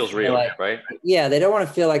 They don't want to feel real, like, right? Yeah, they don't want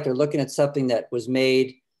to feel like they're looking at something that was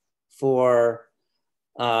made for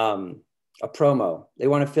a promo. They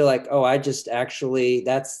want to feel like, oh, I just actually,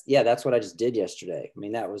 that's what I just did yesterday. I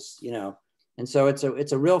mean, that was, you know, and so it's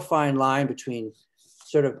a real fine line between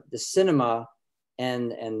sort of the cinema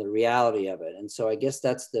and the reality of it. And so I guess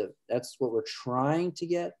that's what we're trying to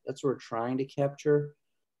get. That's what we're trying to capture,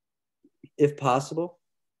 if possible.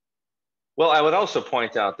 Well, I would also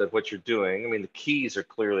point out that what you're doing, I mean, the Keys are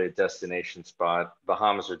clearly a destination spot.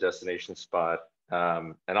 Bahamas are a destination spot.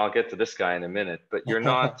 And I'll get to this guy in a minute, but you're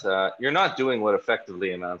not doing what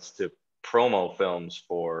effectively amounts to promo films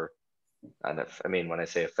for, and I mean, when I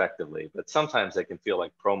say effectively, but sometimes they can feel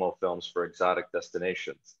like promo films for exotic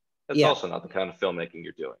destinations. That's also not the kind of filmmaking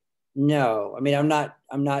you're doing. No, I mean, I'm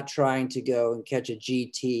not trying to go and catch a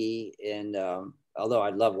GT, and although I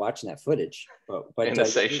love watching that footage, but in the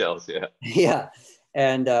Seychelles, yeah. Yeah.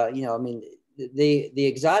 And you know, I mean, the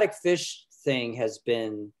exotic fish thing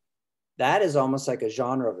that is almost like a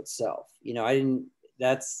genre of itself. You know, you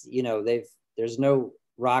know, there's no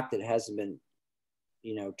rock that hasn't been,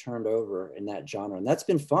 you know, turned over in that genre. And that's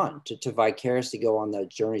been fun to vicariously go on those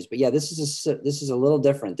journeys. But yeah, this is a little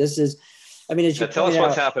different. This is, I mean, as you tell us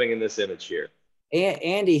what's happening in this image here.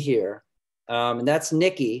 Andy here, and that's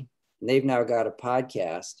Nikki, and they've now got a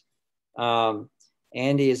podcast.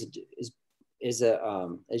 Andy is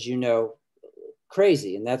a as you know,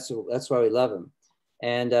 crazy, and that's why we love him.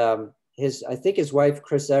 And I think his wife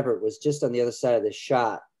Chris Everett was just on the other side of the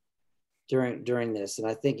shot during this, and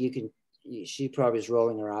I think she probably is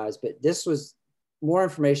rolling her eyes, but this was more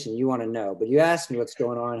information you want to know. But you asked me what's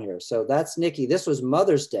going on here, so that's Nikki. This was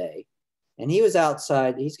Mother's Day, and he was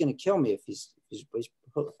outside. He's going to kill me if he's I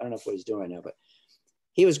don't know what he's doing right now, but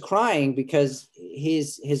he was crying because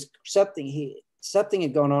something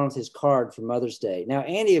had gone on with his card for Mother's Day. Now,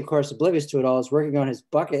 Andy, of course, oblivious to it all, is working on his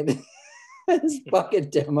bucket, his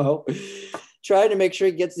bucket demo, trying to make sure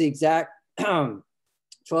he gets the exact 12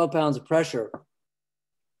 pounds of pressure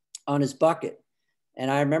on his bucket.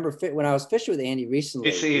 And I remember when I was fishing with Andy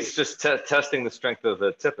recently. He's just testing the strength of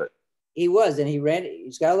the tippet. He was, and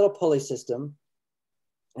he's got a little pulley system.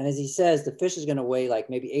 And as he says, the fish is going to weigh like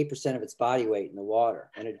maybe 8% of its body weight in the water.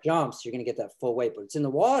 And it jumps, you're going to get that full weight. But it's in the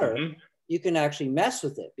water, you can actually mess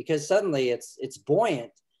with it because suddenly it's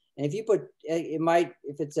buoyant. And if you put,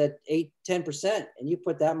 if it's at 10%, and you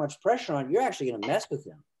put that much pressure on, you're actually going to mess with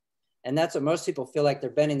them. And that's what most people feel like. They're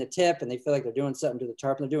bending the tip and they feel like they're doing something to the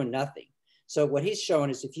tarp, and they're doing nothing. So what he's showing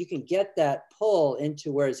is if you can get that pull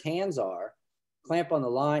into where his hands are, clamp on the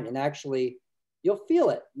line, and actually you'll feel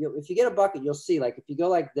it. If you get a bucket, you'll see, like if you go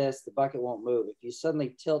like this, the bucket won't move. If you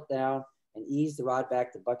suddenly tilt down and ease the rod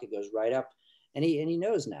back, the bucket goes right up. And he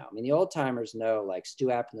knows now. I mean, the old timers know, like Stu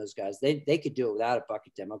App and those guys, they could do it without a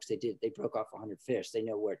bucket demo because they broke off 100 fish. They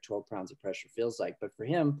know where 12 pounds of pressure feels like. But for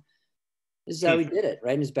him, this is how he did it,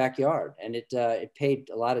 right in his backyard. And it paid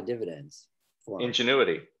a lot of dividends for him.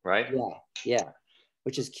 Ingenuity, right? Yeah,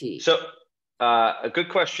 which is key. So a good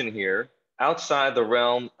question here. Outside the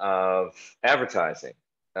realm of advertising,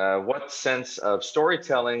 what sense of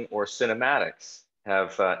storytelling or cinematics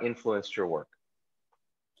have influenced your work?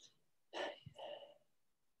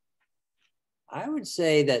 I would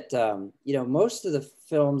say that, you know, most of the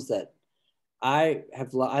films that I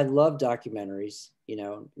love documentaries, you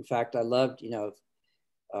know. In fact, I loved, you know,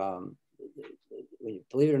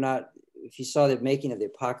 believe it or not, if you saw the making of The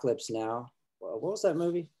Apocalypse Now, what was that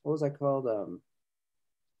movie? What was that called?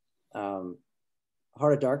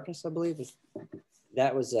 Heart of Darkness, I believe.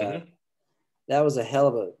 That was a hell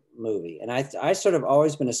of a movie. And I sort of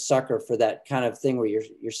always been a sucker for that kind of thing where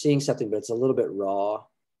you're seeing something, but it's a little bit raw.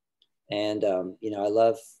 And you know, I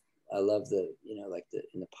love the, you know, like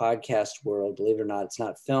in the podcast world, believe it or not, it's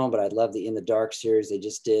not film, but I love the In the Dark series they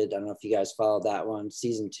just did. I don't know if you guys followed that one,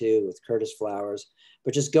 season 2 with Curtis Flowers,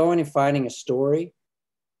 but just going and finding a story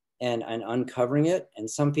and uncovering it. And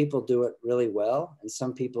some people do it really well, and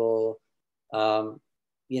some people,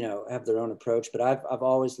 you know, have their own approach. But I've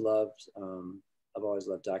always loved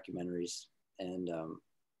documentaries, and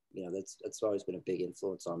you know, that's always been a big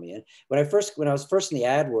influence on me. And when I was first in the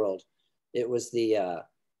ad world, it was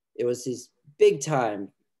these big time,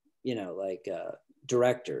 you know, like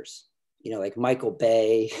directors, you know, like Michael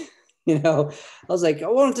Bay. You know, I was like, I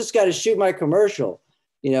want this guy to shoot my commercial.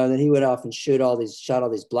 You know, and then he went off and shot all these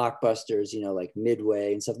blockbusters, you know, like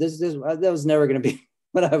Midway and stuff. That was never going to be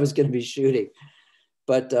what I was going to be shooting.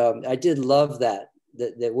 But I did love that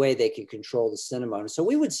the way they could control the cinema. And so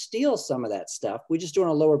we would steal some of that stuff. We just do it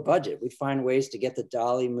on a lower budget. We'd find ways to get the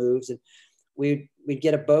dolly moves, and we'd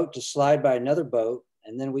get a boat to slide by another boat.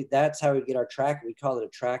 And then that's how we get our track. We call it a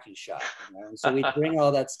tracking shot. You know? And so we bring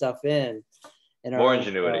all that stuff in More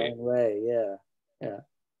ingenuity. our own way. Yeah. Yeah.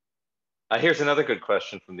 Here's another good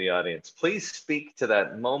question from the audience. Please speak to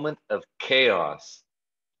that moment of chaos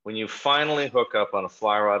when you finally hook up on a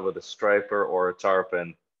fly rod with a striper or a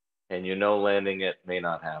tarpon, and you know landing it may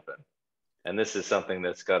not happen. And this is something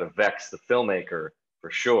that's got to vex the filmmaker for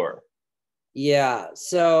sure. Yeah.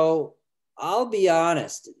 So I'll be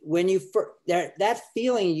honest. When you that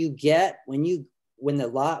feeling you get when the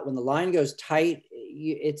line goes tight,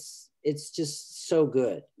 it's just so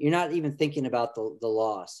good. You're not even thinking about the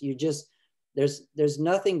loss. You just there's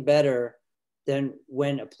nothing better than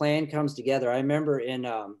when a plan comes together. I remember in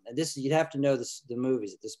this, you'd have to know the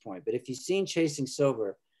movies at this point, but if you've seen Chasing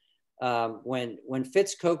Silver, when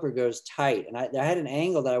Fitz Coker goes tight, and I had an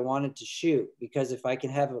angle that I wanted to shoot, because if I can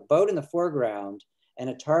have a boat in the foreground and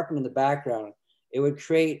a tarpon in the background, it would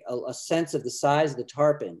create a sense of the size of the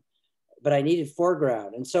tarpon, but I needed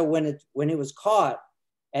foreground. And so when it was caught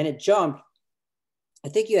and it jumped, I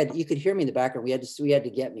think you could hear me in the background. We had to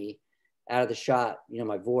get me out of the shot,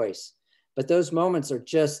 my voice. But those moments are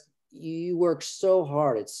just, you work so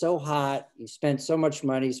hard. It's so hot. You spend so much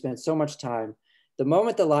money, you spend so much time. The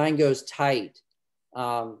moment the line goes tight,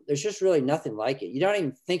 there's just really nothing like it. You're not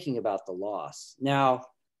even thinking about the loss. Now,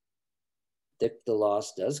 the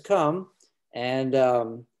loss does come. And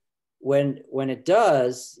when it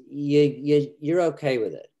does, you're okay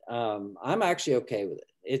with it. I'm actually okay with it.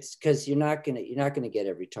 It's because you're not gonna get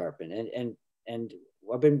every tarpon. And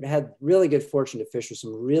I've had really good fortune to fish with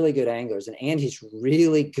some really good anglers, and Andy's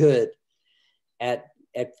really good at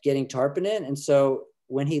getting tarpon in. And so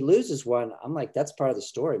when he loses one, I'm like, that's part of the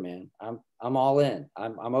story, man. I'm all in.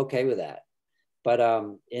 I'm okay with that. But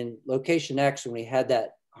in Location X, when we had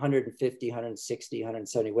that 150, 160,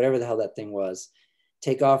 170, whatever the hell that thing was,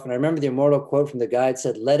 take off. And I remember the immortal quote from the guide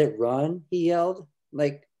said, "Let it run," he yelled.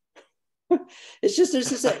 Like, it's just,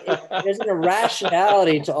 there's an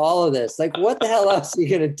irrationality to all of this. Like, what the hell else are you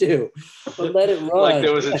going to do but let it run? Like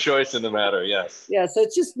there was a choice in the matter. Yes. Yeah. So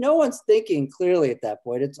it's just, no one's thinking clearly at that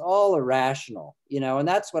point. It's all irrational, and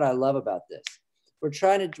that's what I love about this. We're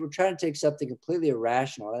trying to take something completely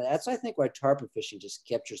irrational. And that's, I think, why tarpon fishing just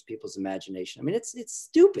captures people's imagination. I mean, it's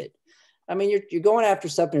stupid. I mean, you're going after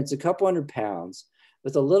something that's a couple 100 pounds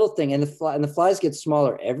with a little thing, and the flies get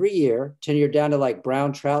smaller every year till you're down to like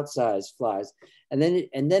brown trout size flies. And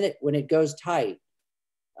then when it goes tight,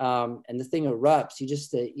 and the thing erupts,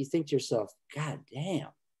 you think to yourself, God damn,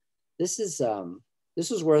 this is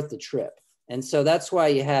worth the trip. And so that's why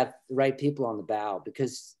you have the right people on the bow,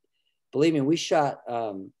 because believe me, we shot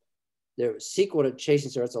the sequel to Chasing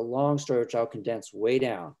Silver. It's a long story, which I'll condense way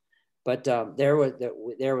down. But there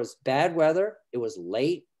was bad weather. It was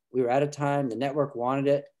late. We were out of time. The network wanted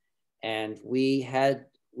it, and we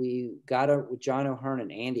got it with John O'Hearn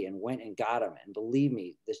and Andy, and went and got them. And believe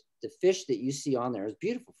me, the fish that you see on there is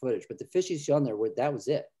beautiful footage, but the fish you see on there, that was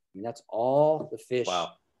it. I mean, that's all the fish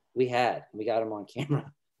we had. We got them on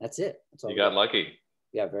camera. That's it. That's all. You got lucky.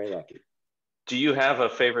 Yeah, very lucky. Do you have a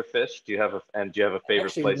favorite fish? Do you have a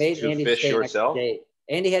favorite place to Andy fish yourself?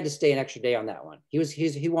 Andy had to stay an extra day on that one. He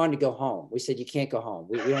wanted to go home. We said, you can't go home.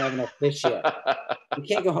 We don't have enough fish yet. You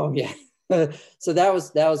can't go home yet. So that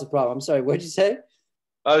was a problem. I'm sorry. What did you say?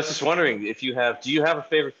 I was just wondering do you have a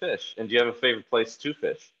favorite fish, and do you have a favorite place to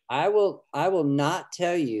fish? I will not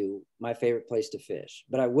tell you my favorite place to fish,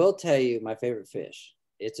 but I will tell you my favorite fish.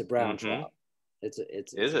 It's a brown trout. Is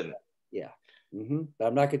it? Yeah. Mm-hmm. But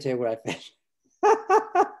I'm not going to tell you what I fish.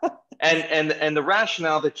 And the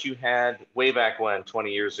rationale that you had way back when,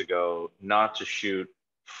 20 years ago, not to shoot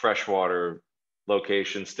freshwater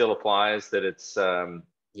locations still applies. That it's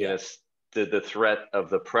the threat of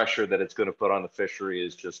the pressure that it's going to put on the fishery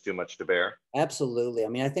is just too much to bear. Absolutely. I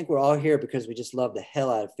mean, I think we're all here because we just love the hell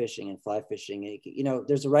out of fishing and fly fishing.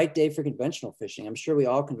 There's a right day for conventional fishing. I'm sure we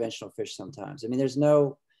all conventional fish sometimes. I mean, there's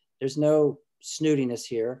no snootiness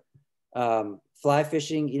here. Fly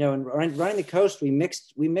fishing, and running the coast, we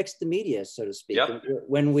mixed the media, so to speak. Yep.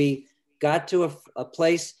 When we got to a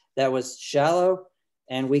place that was shallow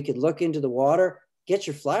and we could look into the water, get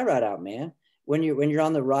your fly rod out, man. When you're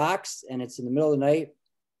on the rocks and it's in the middle of the night,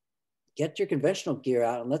 get your conventional gear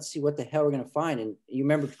out and let's see what the hell we're gonna find. And you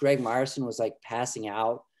remember Greg Myerson was like passing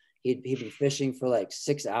out. He'd been fishing for like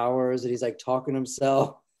 6 hours and he's like talking to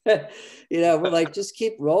himself. We're like, just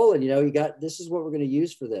keep rolling. This is what we're gonna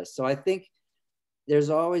use for this. So I think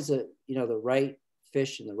there's always the right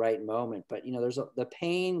fish in the right moment, but there's the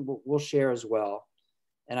pain we'll share as well.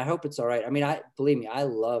 and I hope it's all right. I mean, believe me, I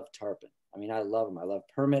love tarpon. I mean, I love them. I love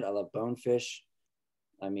permit. I love bonefish.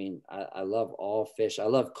 I mean, I love all fish. I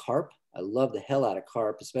love carp. I love the hell out of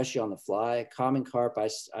carp, especially on the fly. Common carp. I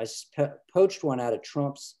poached one out of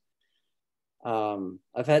Trump's.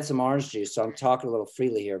 I've had some orange juice, so I'm talking a little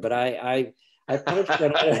freely here, but I poached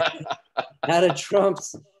one out of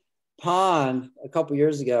Trump's pond a couple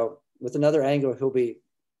years ago with another angler who'll be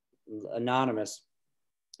anonymous.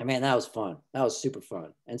 I mean, that was fun. That was super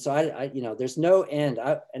fun. And so I you know, there's no end.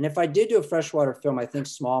 And if I did do a freshwater film, I think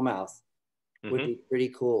smallmouth would be pretty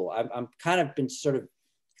cool. I'm kind of been sort of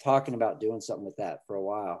talking about doing something with that for a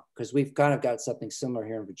while, because we've kind of got something similar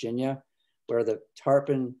here in Virginia where the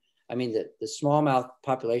tarpon, I mean, the smallmouth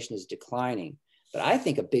population is declining, but I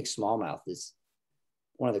think a big smallmouth is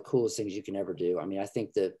one of the coolest things you can ever do. I mean, I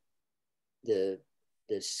think the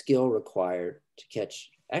skill required to catch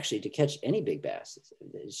any big bass,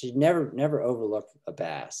 you should never overlook a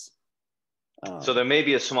bass. So there may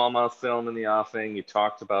be a smallmouth film in the offing. You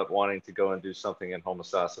talked about wanting to go and do something in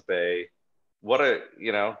Homosassa Bay.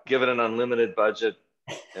 Given an unlimited budget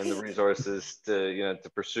and the resources to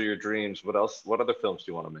pursue your dreams, what other films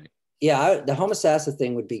do you want to make? Yeah, the Homosassa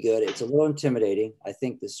thing would be good. It's a little intimidating. I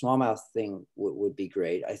think the smallmouth thing would be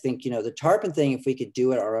great. I think, the tarpon thing, if we could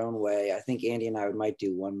do it our own way, I think Andy and I might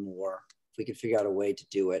do one more if we could figure out a way to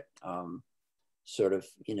do it.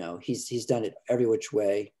 He's done it every which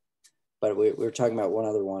way, but we were talking about one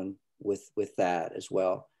other one with that as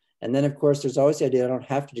well. And then, of course, there's always the idea I don't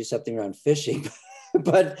have to do something around fishing,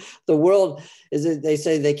 but the world they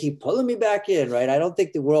say they keep pulling me back in, right? I don't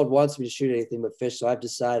think the world wants me to shoot anything but fish. So I've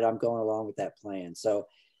decided I'm going along with that plan. So,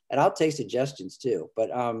 and I'll take suggestions too.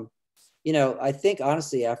 But, I think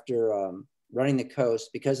honestly, after running the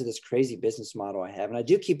coast, because of this crazy business model I have, and I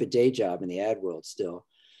do keep a day job in the ad world still.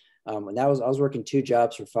 And I was working 2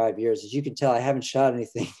 jobs for 5 years. As you can tell, I haven't shot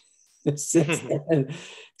anything since then,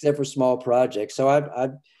 except for small projects. So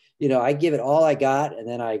I give it all I got, and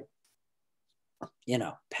then I,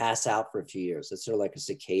 pass out for a few years. It's sort of like a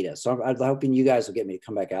cicada. So I'm hoping you guys will get me to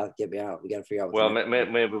come back out, get me out. We got to figure out. Well,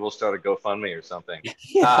 maybe we'll start a GoFundMe or something.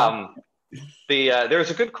 Yeah. There's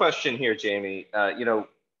a good question here, Jamie.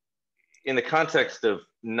 In the context of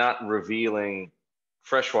not revealing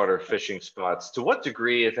freshwater fishing spots, to what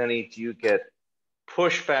degree, if any, do you get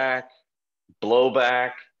pushback,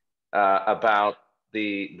 blowback about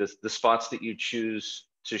the spots that you choose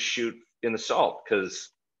to shoot in the salt?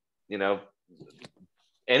 Because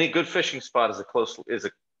any good fishing spot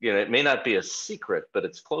it may not be a secret, but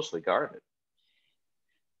it's closely guarded.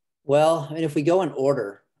 Well, I mean, if we go in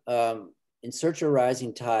order, in Search of a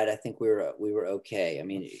Rising Tide, I think we were okay. I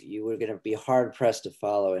mean, you were going to be hard pressed to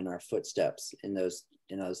follow in our footsteps in those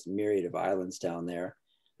myriad of islands down there.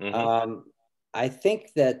 Mm-hmm. I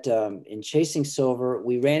think that in Chasing Silver,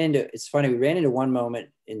 we ran into one moment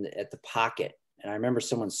at the pocket. And I remember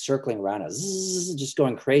someone circling around us, just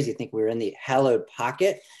going crazy. I think we were in the hallowed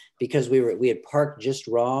pocket because we had parked just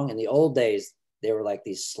wrong. In the old days, they were like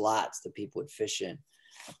these slots that people would fish in.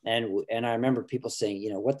 And I remember people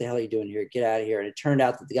saying, what the hell are you doing here? Get out of here. And it turned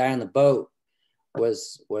out that the guy on the boat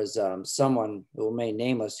was someone who will remain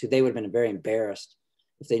nameless, who they would have been very embarrassed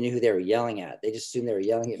if they knew who they were yelling at. They just assumed they were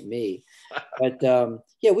yelling at me. But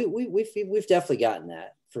we've definitely gotten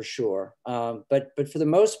that for sure. But for the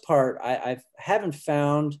most part, I haven't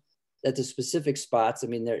found that the specific spots. I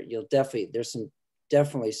mean, there's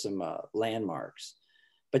definitely some landmarks,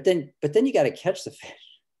 but then you got to catch the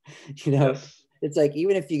fish. Yes. It's like,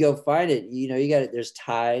 even if you go find it, there's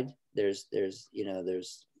tide, there's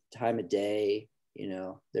time of day,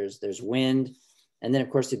 there's wind. And then of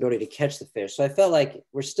course the ability to catch the fish. So I felt like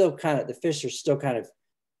the fish are still kind of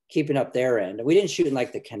keeping up their end. And we didn't shoot in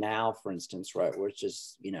like the canal, for instance, right? Where it's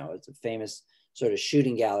just, it's a famous sort of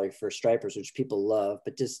shooting gallery for stripers, which people love,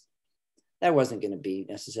 but just, that wasn't going to be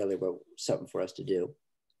necessarily something for us to do.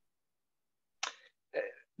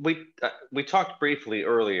 We talked briefly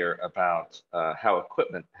earlier about how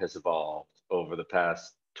equipment has evolved over the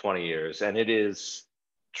past 20 years, and it is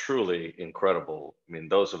truly incredible. I mean,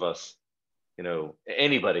 those of us,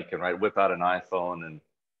 anybody can whip out an iPhone and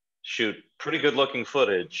shoot pretty good looking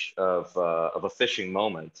footage of a fishing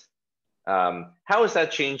moment. How is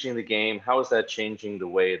that changing the game? How is that changing the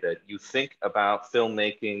way that you think about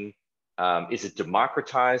filmmaking? Is it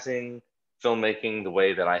democratizing filmmaking the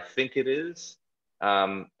way that I think it is?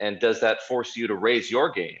 And does that force you to raise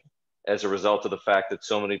your game as a result of the fact that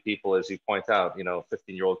so many people, as you point out, a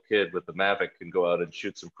 15-year-old kid with the Mavic can go out and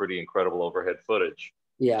shoot some pretty incredible overhead footage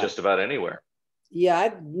just about anywhere? Yeah, I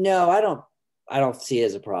don't see it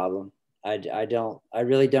as a problem. I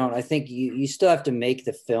really don't. I think you still have to make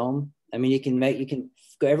the film. I mean, you can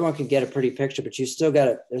everyone can get a pretty picture, but you still got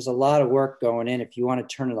to, there's a lot of work going in. If you want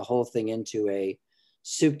to turn the whole thing into a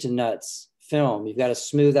soup to nuts film, you've got to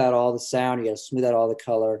smooth out all the sound. You got to smooth out all the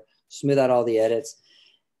color, smooth out all the edits.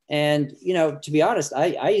 And, you know, to be honest,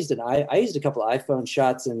 I used a couple of iPhone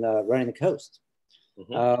shots in Running the Coast.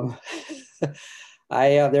 Mm-hmm.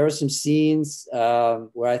 There were some scenes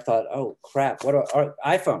where I thought, oh crap, what are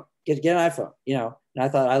iPhone, get an iPhone, you know? And I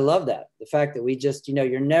thought, I love that. The fact that we just, you know,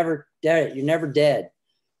 you're never dead. You're never dead.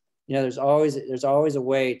 You know, there's always a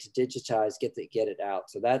way to digitize, get it out.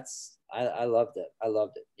 So that's, I loved it. I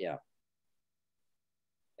loved it. Yeah.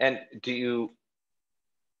 And do you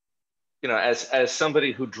know, as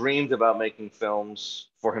somebody who dreamed about making films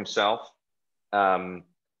for himself,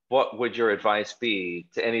 what would your advice be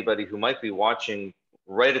to anybody who might be watching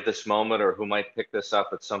right at this moment, or who might pick this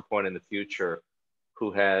up at some point in the future,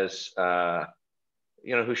 who has,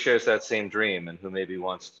 you know, who shares that same dream and who maybe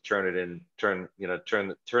wants to turn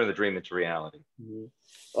the dream into reality? Mm-hmm.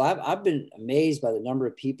 Well, I've been amazed by the number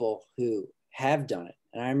of people who have done it.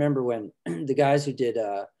 And I remember when the guys who did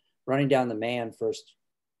Running Down the Man first,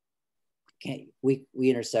 we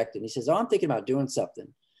intersected, and he says, oh, I'm thinking about doing something,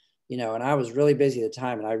 you know, and I was really busy at the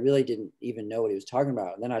time and I really didn't even know what he was talking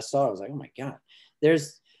about. And then I saw it, I was like, oh my God,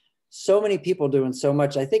 there's so many people doing so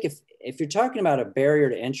much. I think if you're talking about a barrier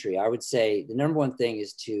to entry, I would say the number one thing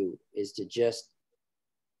is to just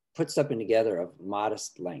put something together of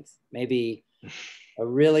modest length, maybe a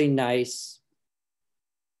really nice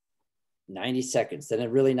 90 seconds, then a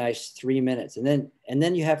really nice 3 minutes. And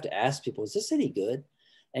then you have to ask people, is this any good?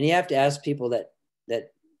 And you have to ask people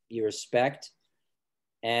that you respect.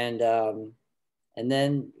 And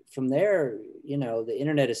then from there, you know, the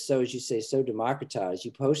internet is so, as you say, so democratized.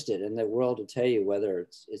 You post it and the world will tell you whether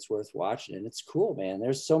it's worth watching. And it's cool, man.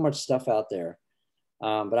 There's so much stuff out there.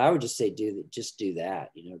 But I would just say, just do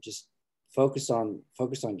that, you know, just focus on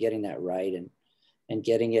getting that right and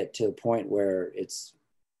getting it to a point where it's,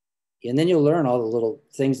 and then you'll learn all the little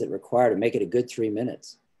things that require to make it a good 3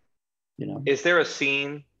 minutes, you know. Is there a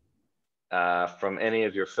scene from any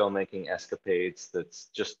of your filmmaking escapades that's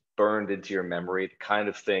just burned into your memory, the kind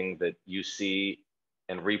of thing that you see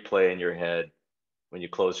and replay in your head when you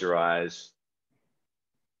close your eyes?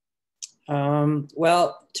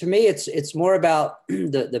 Well, to me, it's more about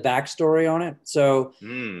the backstory on it. So,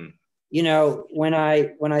 you know, when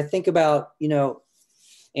I think about, you know,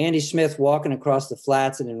 Andy Smith walking across the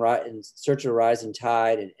flats and in search of a rising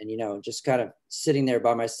tide, and you know, just kind of sitting there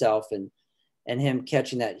by myself, and him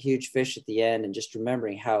catching that huge fish at the end, and just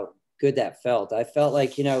remembering how good that felt. I felt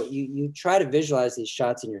like, you know, you try to visualize these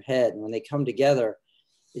shots in your head, and when they come together,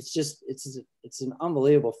 it's an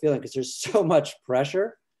unbelievable feeling, because there's so much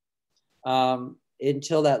pressure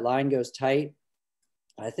until that line goes tight.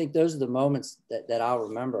 I think those are the moments that I'll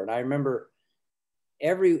remember. And I remember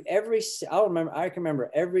I can remember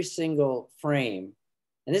every single frame.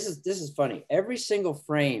 And this is funny. Every single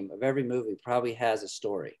frame of every movie probably has a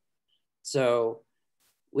story. So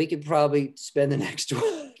we could probably spend the next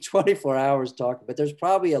 24 hours talking, but there's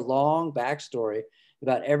probably a long backstory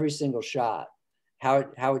about every single shot, how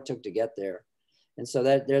it took to get there. And so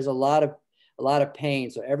that there's a lot of pain.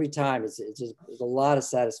 So every time there's a lot of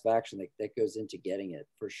satisfaction that goes into getting it,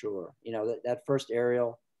 for sure. You know, that first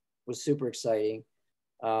aerial was super exciting.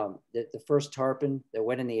 The first tarpon that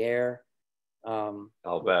went in the air, I'll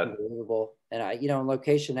bet. Unbelievable. And you know, in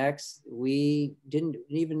Location X, we didn't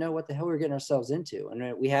even know what the hell we were getting ourselves into,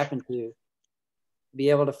 and we happened to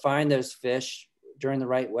be able to find those fish during the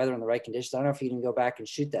right weather and the right conditions. I don't know if you can go back and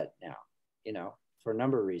shoot that now, you know, for a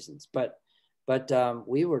number of reasons, but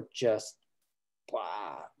we were just,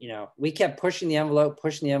 you know, we kept pushing the envelope.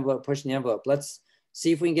 Let's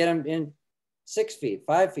see if we can get them in 6 feet,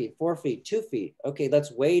 5 feet, 4 feet, 2 feet. Okay,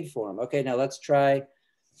 let's wade for them. Okay, now let's try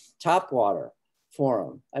top water for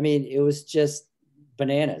them. I mean, it was just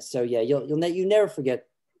bananas. So yeah, you never forget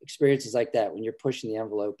experiences like that when you're pushing the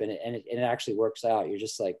envelope and it actually works out. You're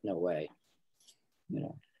just like, no way, you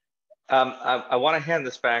know. I want to hand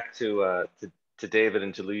this back to David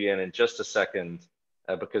and to Luyan in just a second,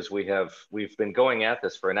 because we've been going at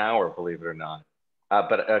this for an hour, believe it or not.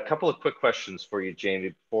 But a couple of quick questions for you,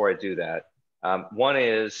 Jamie, before I do that. One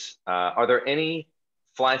is, are there any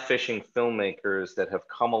fly fishing filmmakers that have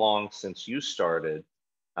come along since you started,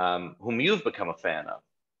 whom you've become a fan of,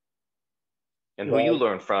 and who you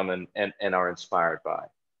learn from and are inspired by?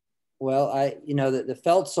 Well, you know, the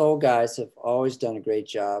Felt Soul guys have always done a great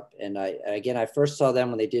job. And I first saw them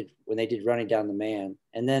when they did Running Down the Man.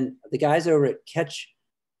 And then the guys over at Catch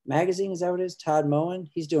Magazine, is that what it is? Todd Moen,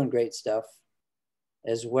 he's doing great stuff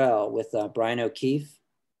as well with Brian O'Keefe.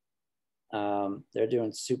 They're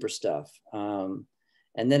doing super stuff.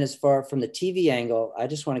 And then as far from the TV angle, I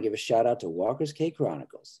just want to give a shout out to Walker's Cave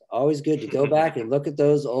Chronicles. Always good to go back and look at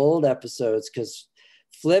those old episodes, because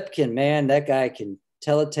Flip can, man, that guy can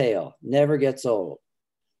tell a tale, never gets old.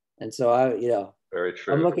 And so very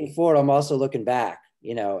true. I'm looking forward. I'm also looking back,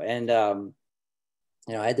 and I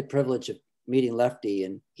had the privilege of meeting Lefty,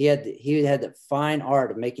 and he had the fine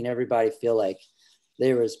art of making everybody feel like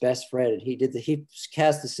they were his best friend. And he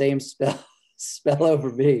cast the same spell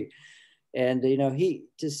over me. And,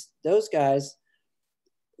 those guys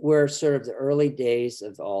were sort of the early days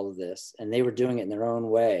of all of this, and they were doing it in their own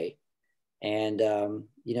way. And,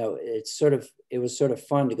 it was sort of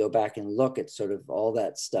fun to go back and look at sort of all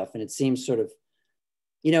that stuff. And it seems sort of,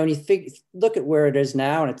 when you look at where it is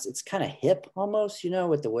now, and it's kind of hip almost,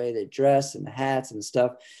 with the way they dress and the hats and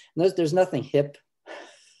stuff. And there's nothing hip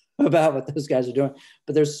about what those guys are doing,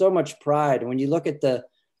 but there's so much pride. And when you look at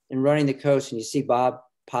in Running the Coast and you see Bob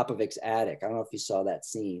Popovic's attic, I don't know if you saw that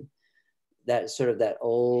scene, that sort of that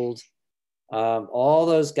old, all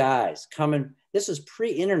those guys coming, this was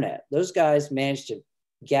pre-internet. Those guys managed to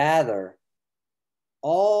gather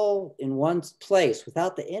all in one place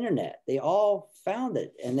without the internet. They all found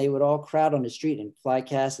it, and they would all crowd on the street, and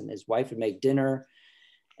Flycast and his wife would make dinner,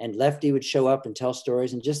 and Lefty would show up and tell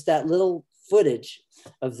stories. And just that little footage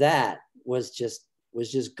of that was just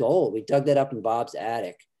gold. We dug that up in Bob's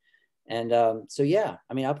attic. And so, yeah,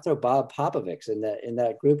 I mean, I'll throw Bob Popovic's in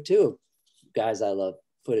that group too. Guys I love,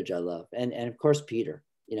 footage I love. And of course, Peter,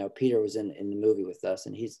 Peter was in the movie with us,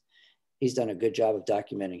 and he's done a good job of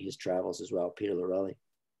documenting his travels as well, Peter Lorelli.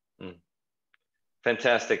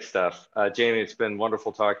 Fantastic stuff. Jamie, it's been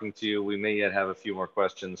wonderful talking to you. We may yet have a few more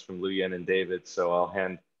questions from Lu Yen and David, so I'll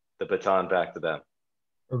hand the baton back to them.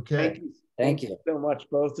 Okay. Thank you so much,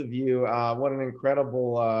 both of you. What an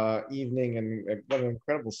incredible evening, and what an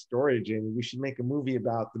incredible story, Jamie. We should make a movie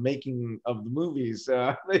about the making of the movies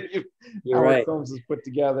that HowardFilms has put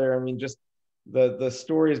together. I mean, just the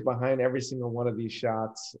stories behind every single one of these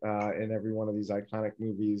shots in every one of these iconic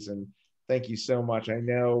movies. And thank you so much. I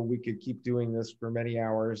know we could keep doing this for many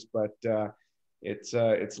hours, but it's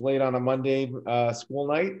late on a Monday school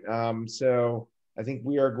night. So I think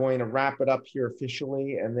we are going to wrap it up here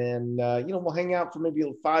officially, and then we'll hang out for maybe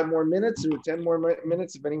 5 more minutes or 10 more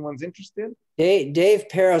minutes if anyone's interested. Dave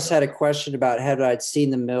Peros had a question about had I'd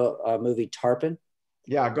seen the movie Tarpon.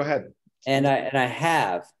 Yeah, go ahead. And I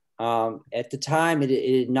have. At the time,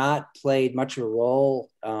 it had not played much of a role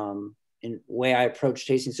in the way I approached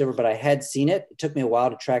Chasing Silver, but I had seen it. It took me a while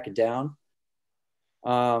to track it down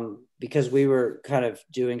because we were kind of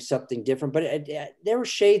doing something different, but there were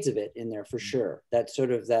shades of it in there for sure. That sort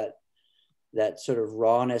of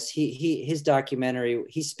rawness. His documentary,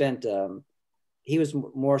 he was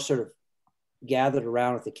more sort of gathered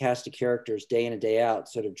around with the cast of characters day in and day out,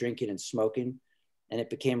 sort of drinking and smoking. And it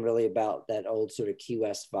became really about that old sort of Key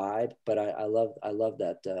West vibe. But I love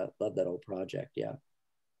that old project. Yeah.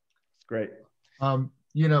 It's great.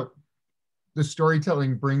 The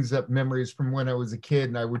storytelling brings up memories from when I was a kid,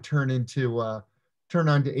 and I would turn on to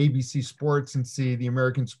ABC Sports and see The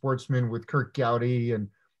American Sportsman with Kirk Gowdy, and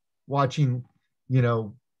watching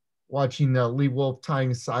Lee Wolf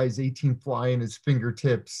tying a size 18 fly in his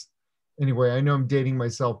fingertips. Anyway, I know I'm dating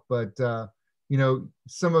myself, but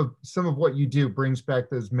some of what you do brings back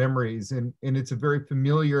those memories, and it's a very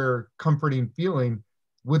familiar, comforting feeling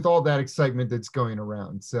with all that excitement that's going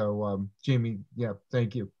around. So Jamie, yeah,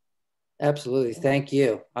 thank you. Absolutely. Thank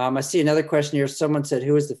you. I see another question here. Someone said,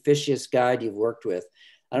 who is the fishiest guide you've worked with?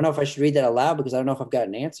 I don't know if I should read that aloud because I don't know if I've got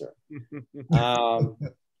an answer.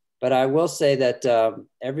 But I will say that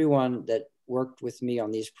everyone that worked with me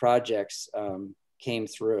on these projects came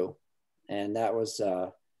through, and that was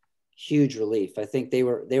a huge relief. I think they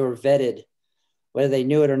were vetted, whether they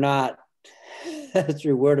knew it or not,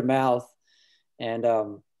 through word of mouth,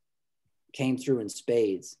 and came through in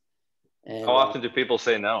spades. And, how often do people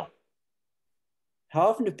say no? How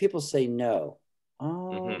often do people say no?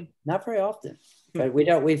 Not very often, but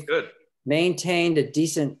we've good. Maintained a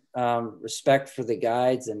decent respect for the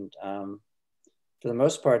guides, and for the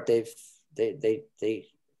most part, they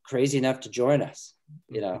crazy enough to join us,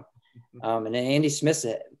 and Andy Smith's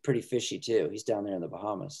pretty fishy too. He's down there in the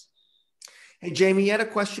Bahamas. Hey, Jamie, you had a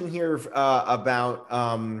question here about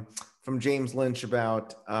from James Lynch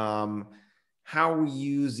about how we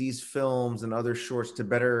use these films and other shorts to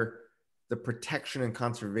better the protection and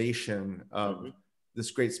conservation of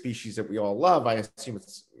this great species that we all love. I assume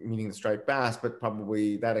it's meaning the striped bass, but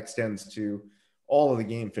probably that extends to all of the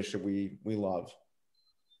game fish that we love.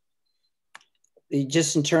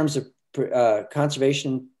 Just in terms of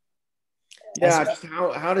conservation Yeah, just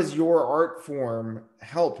how does your art form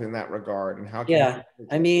help in that regard, and how can Yeah,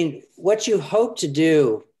 I mean, what you hope to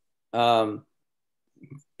do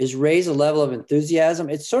is raise a level of enthusiasm.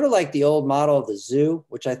 It's sort of like the old model of the zoo,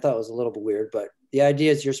 which I thought was a little bit weird, but the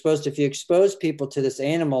idea is you're supposed to, if you expose people to this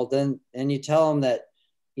animal, then you tell them that,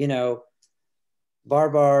 you know,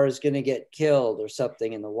 Barbar is going to get killed or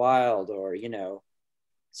something in the wild, or, you know,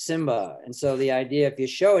 Simba. And so the idea, if you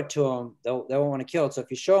show it to them, they won't want to kill it. So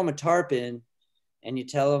if you show them a tarpon and you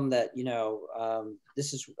tell them that, you know,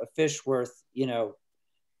 this is a fish worth, you know,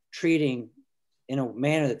 treating in a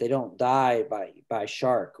manner that they don't die by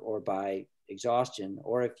shark or by exhaustion,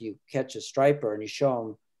 or if you catch a striper and you show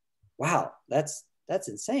them, wow, that's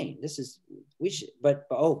insane. This is, we should, but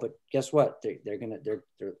guess what?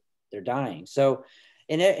 They're dying. So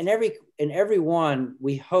in every one,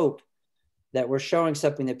 we hope that we're showing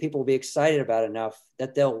something that people will be excited about enough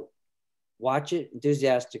that they'll watch it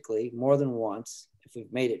enthusiastically more than once if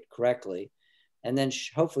we've made it correctly, and then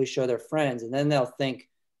hopefully show their friends, and then they'll think,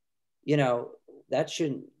 you know, that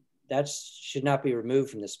should not be removed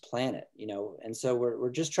from this planet, you know. And so we're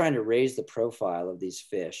just trying to raise the profile of these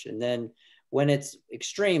fish, and then when it's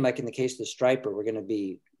extreme, like in the case of the striper, we're going to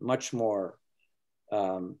be much more,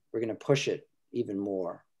 we're going to push it even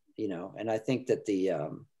more, you know. And I think that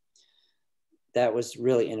that was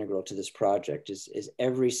really integral to this project, is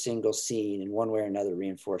every single scene in one way or another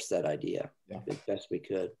reinforce that idea as best we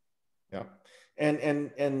could. Yeah.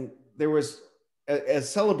 And there was, as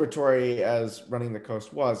celebratory as Running the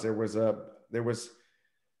Coast was, there was,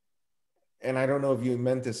 and I don't know if you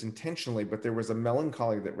meant this intentionally, but there was a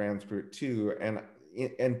melancholy that ran through it too.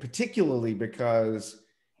 And particularly because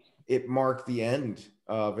it marked the end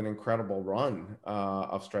of an incredible run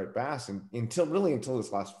of striped bass. And until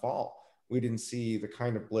this last fall, we didn't see the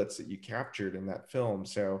kind of blitz that you captured in that film.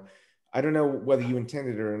 So I don't know whether you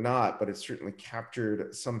intended it or not, but it certainly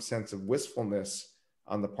captured some sense of wistfulness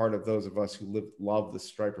on the part of those of us who love the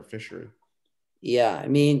striper fishery. Yeah, I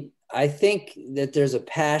mean, I think that there's a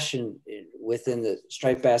passion within the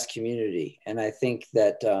striped bass community. And I think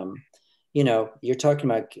that, you know, you're talking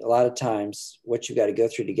about a lot of times what you got to go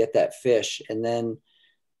through to get that fish. And then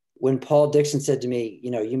when Paul Dixon said to me,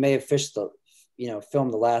 you know, you may have filmed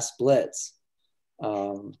the last blitz,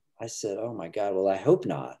 I said, oh my God, well, I hope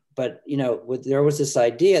not. But, you know, there was this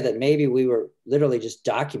idea that maybe we were literally just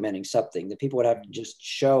documenting something that people would have to just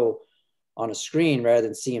show on a screen rather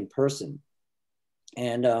than see in person.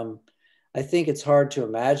 And I think it's hard to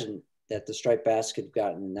imagine that the striped bass could have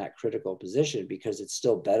gotten in that critical position, because it's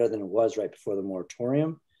still better than it was right before the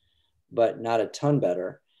moratorium, but not a ton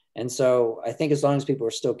better. And so I think as long as people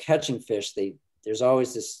are still catching fish, there's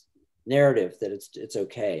always this narrative that it's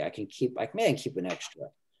okay. I can keep an extra,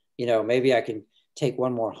 you know, maybe I can take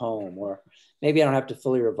one more home, or maybe I don't have to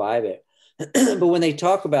fully revive it. But when they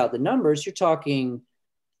talk about the numbers, you're talking,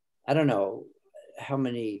 I don't know how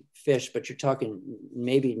many fish, but you're talking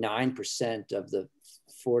maybe 9% of the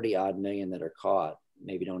 40 odd million that are caught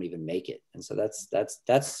maybe don't even make it. And so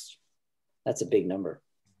that's a big number.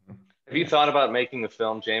 Have you thought about making a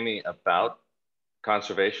film, Jamie, about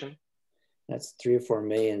conservation? That's 3 or 4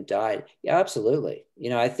 million died. Yeah, absolutely. You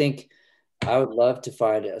know, I think I would love to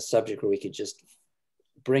find a subject where we could just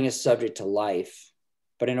bring a subject to life,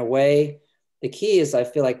 but in a way, the key is I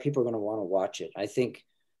feel like people are going to want to watch it. I think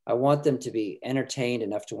I want them to be entertained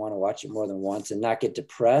enough to want to watch it more than once and not get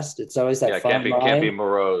depressed. It's always that fine line. Can't be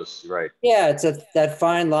morose, right? Yeah, it's that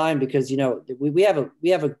fine line, because, you know, we have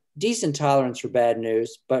a decent tolerance for bad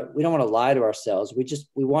news, but we don't want to lie to ourselves.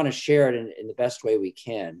 We want to share it in the best way we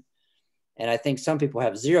can. And I think some people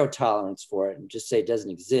have zero tolerance for it and just say it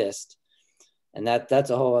doesn't exist. And that's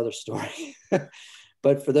a whole other story.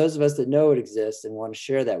 But for those of us that know it exists and want to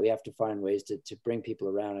share that, we have to find ways to bring people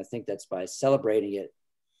around. I think that's by celebrating it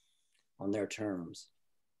on their terms.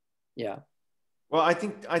 Yeah. Well, I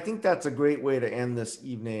think that's a great way to end this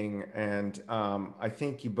evening. And I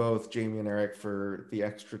thank you both, Jamie and Erik, for the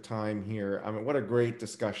extra time here. I mean, what a great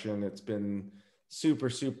discussion. It's been super,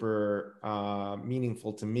 super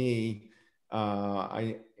meaningful to me.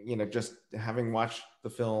 Just having watched the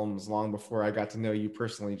films long before I got to know you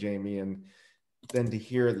personally, Jamie, and then to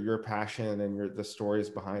hear your passion and the stories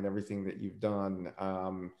behind everything that you've done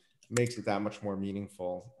makes it that much more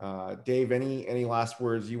meaningful. Dave, any last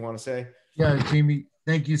words you want to say? Yeah, Jamie,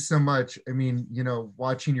 thank you so much. I mean, you know,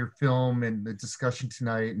 watching your film and the discussion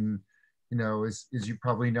tonight, and, you know, as you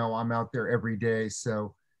probably know, I'm out there every day.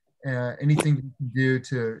 So anything you can do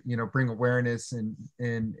to, you know, bring awareness and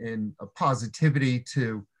a positivity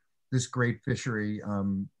to this great fishery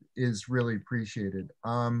is really appreciated.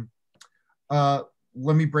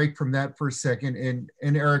 let me break from that for a second.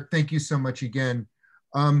 And Erik, thank you so much again.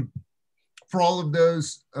 For all of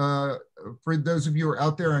those, for those of you who are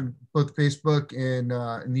out there on both Facebook and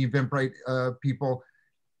the Eventbrite people,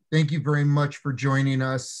 thank you very much for joining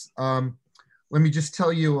us. Let me just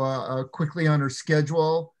tell you quickly on our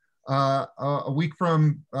schedule. A week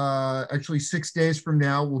from, actually 6 days from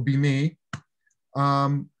now will be me.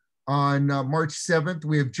 On March 7th,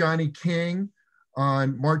 we have Johnny King.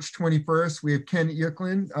 On March 21st, we have Ken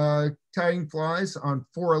Eklund, Tying Flies on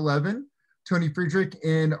 4/11. Tony Friedrich,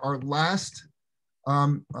 and our last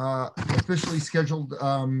officially scheduled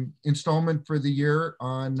installment for the year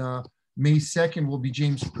on May 2nd will be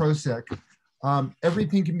James Prosek.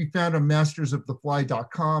 Everything can be found on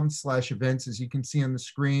mastersofthefly.com/events, as you can see on the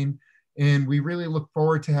screen. And we really look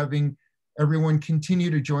forward to having everyone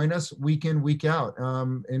continue to join us week in, week out.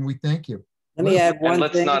 And we thank you. Let me add one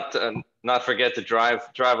thing. Let's not forget to drive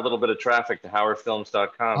a little bit of traffic to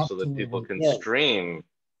HowardFilms.com so that people can stream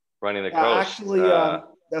Running the Coast. Actually,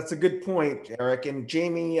 that's a good point, Erik. And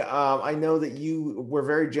Jamie, I know that you were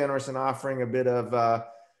very generous in offering a bit of a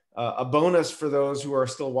bonus for those who are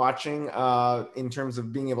still watching in terms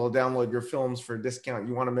of being able to download your films for a discount.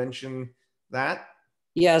 You want to mention that?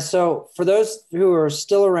 Yeah, so for those who are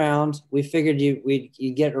still around, we figured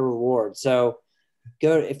you get a reward. So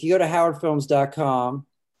if you go to howardfilms.com,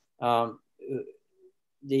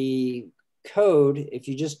 the code, if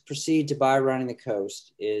you just proceed to buy Running the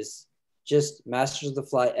Coast, is just Masters of the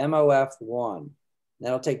Fly MOF1.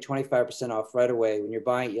 That'll take 25% off right away. When you're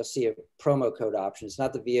buying it, you'll see a promo code option. It's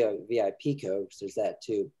not the VIP code, because there's that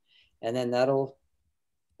too. And then that'll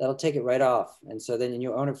take it right off. And so then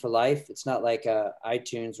you own it for life. It's not like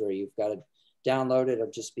iTunes where you've got to download it. It'll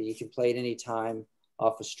just be, you can play it anytime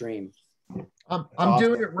off a stream. I'm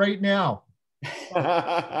doing it right now.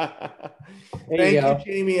 Thank you,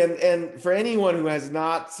 Jamie. And for anyone who has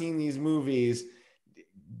not seen these movies,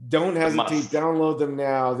 don't hesitate. Download them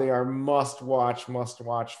now. They are must-watch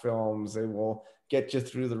films. They will get you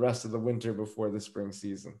through the rest of the winter before the spring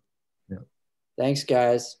season. Yeah. Thanks,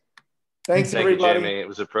 guys. Thanks, everybody. You, Jamie. It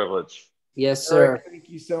was a privilege. Yes, sir. Erik, thank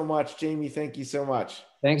you so much. Jamie, thank you so much.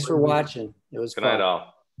 Thanks for watching. It was fun. Good night,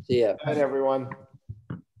 all. See ya. Good night, everyone.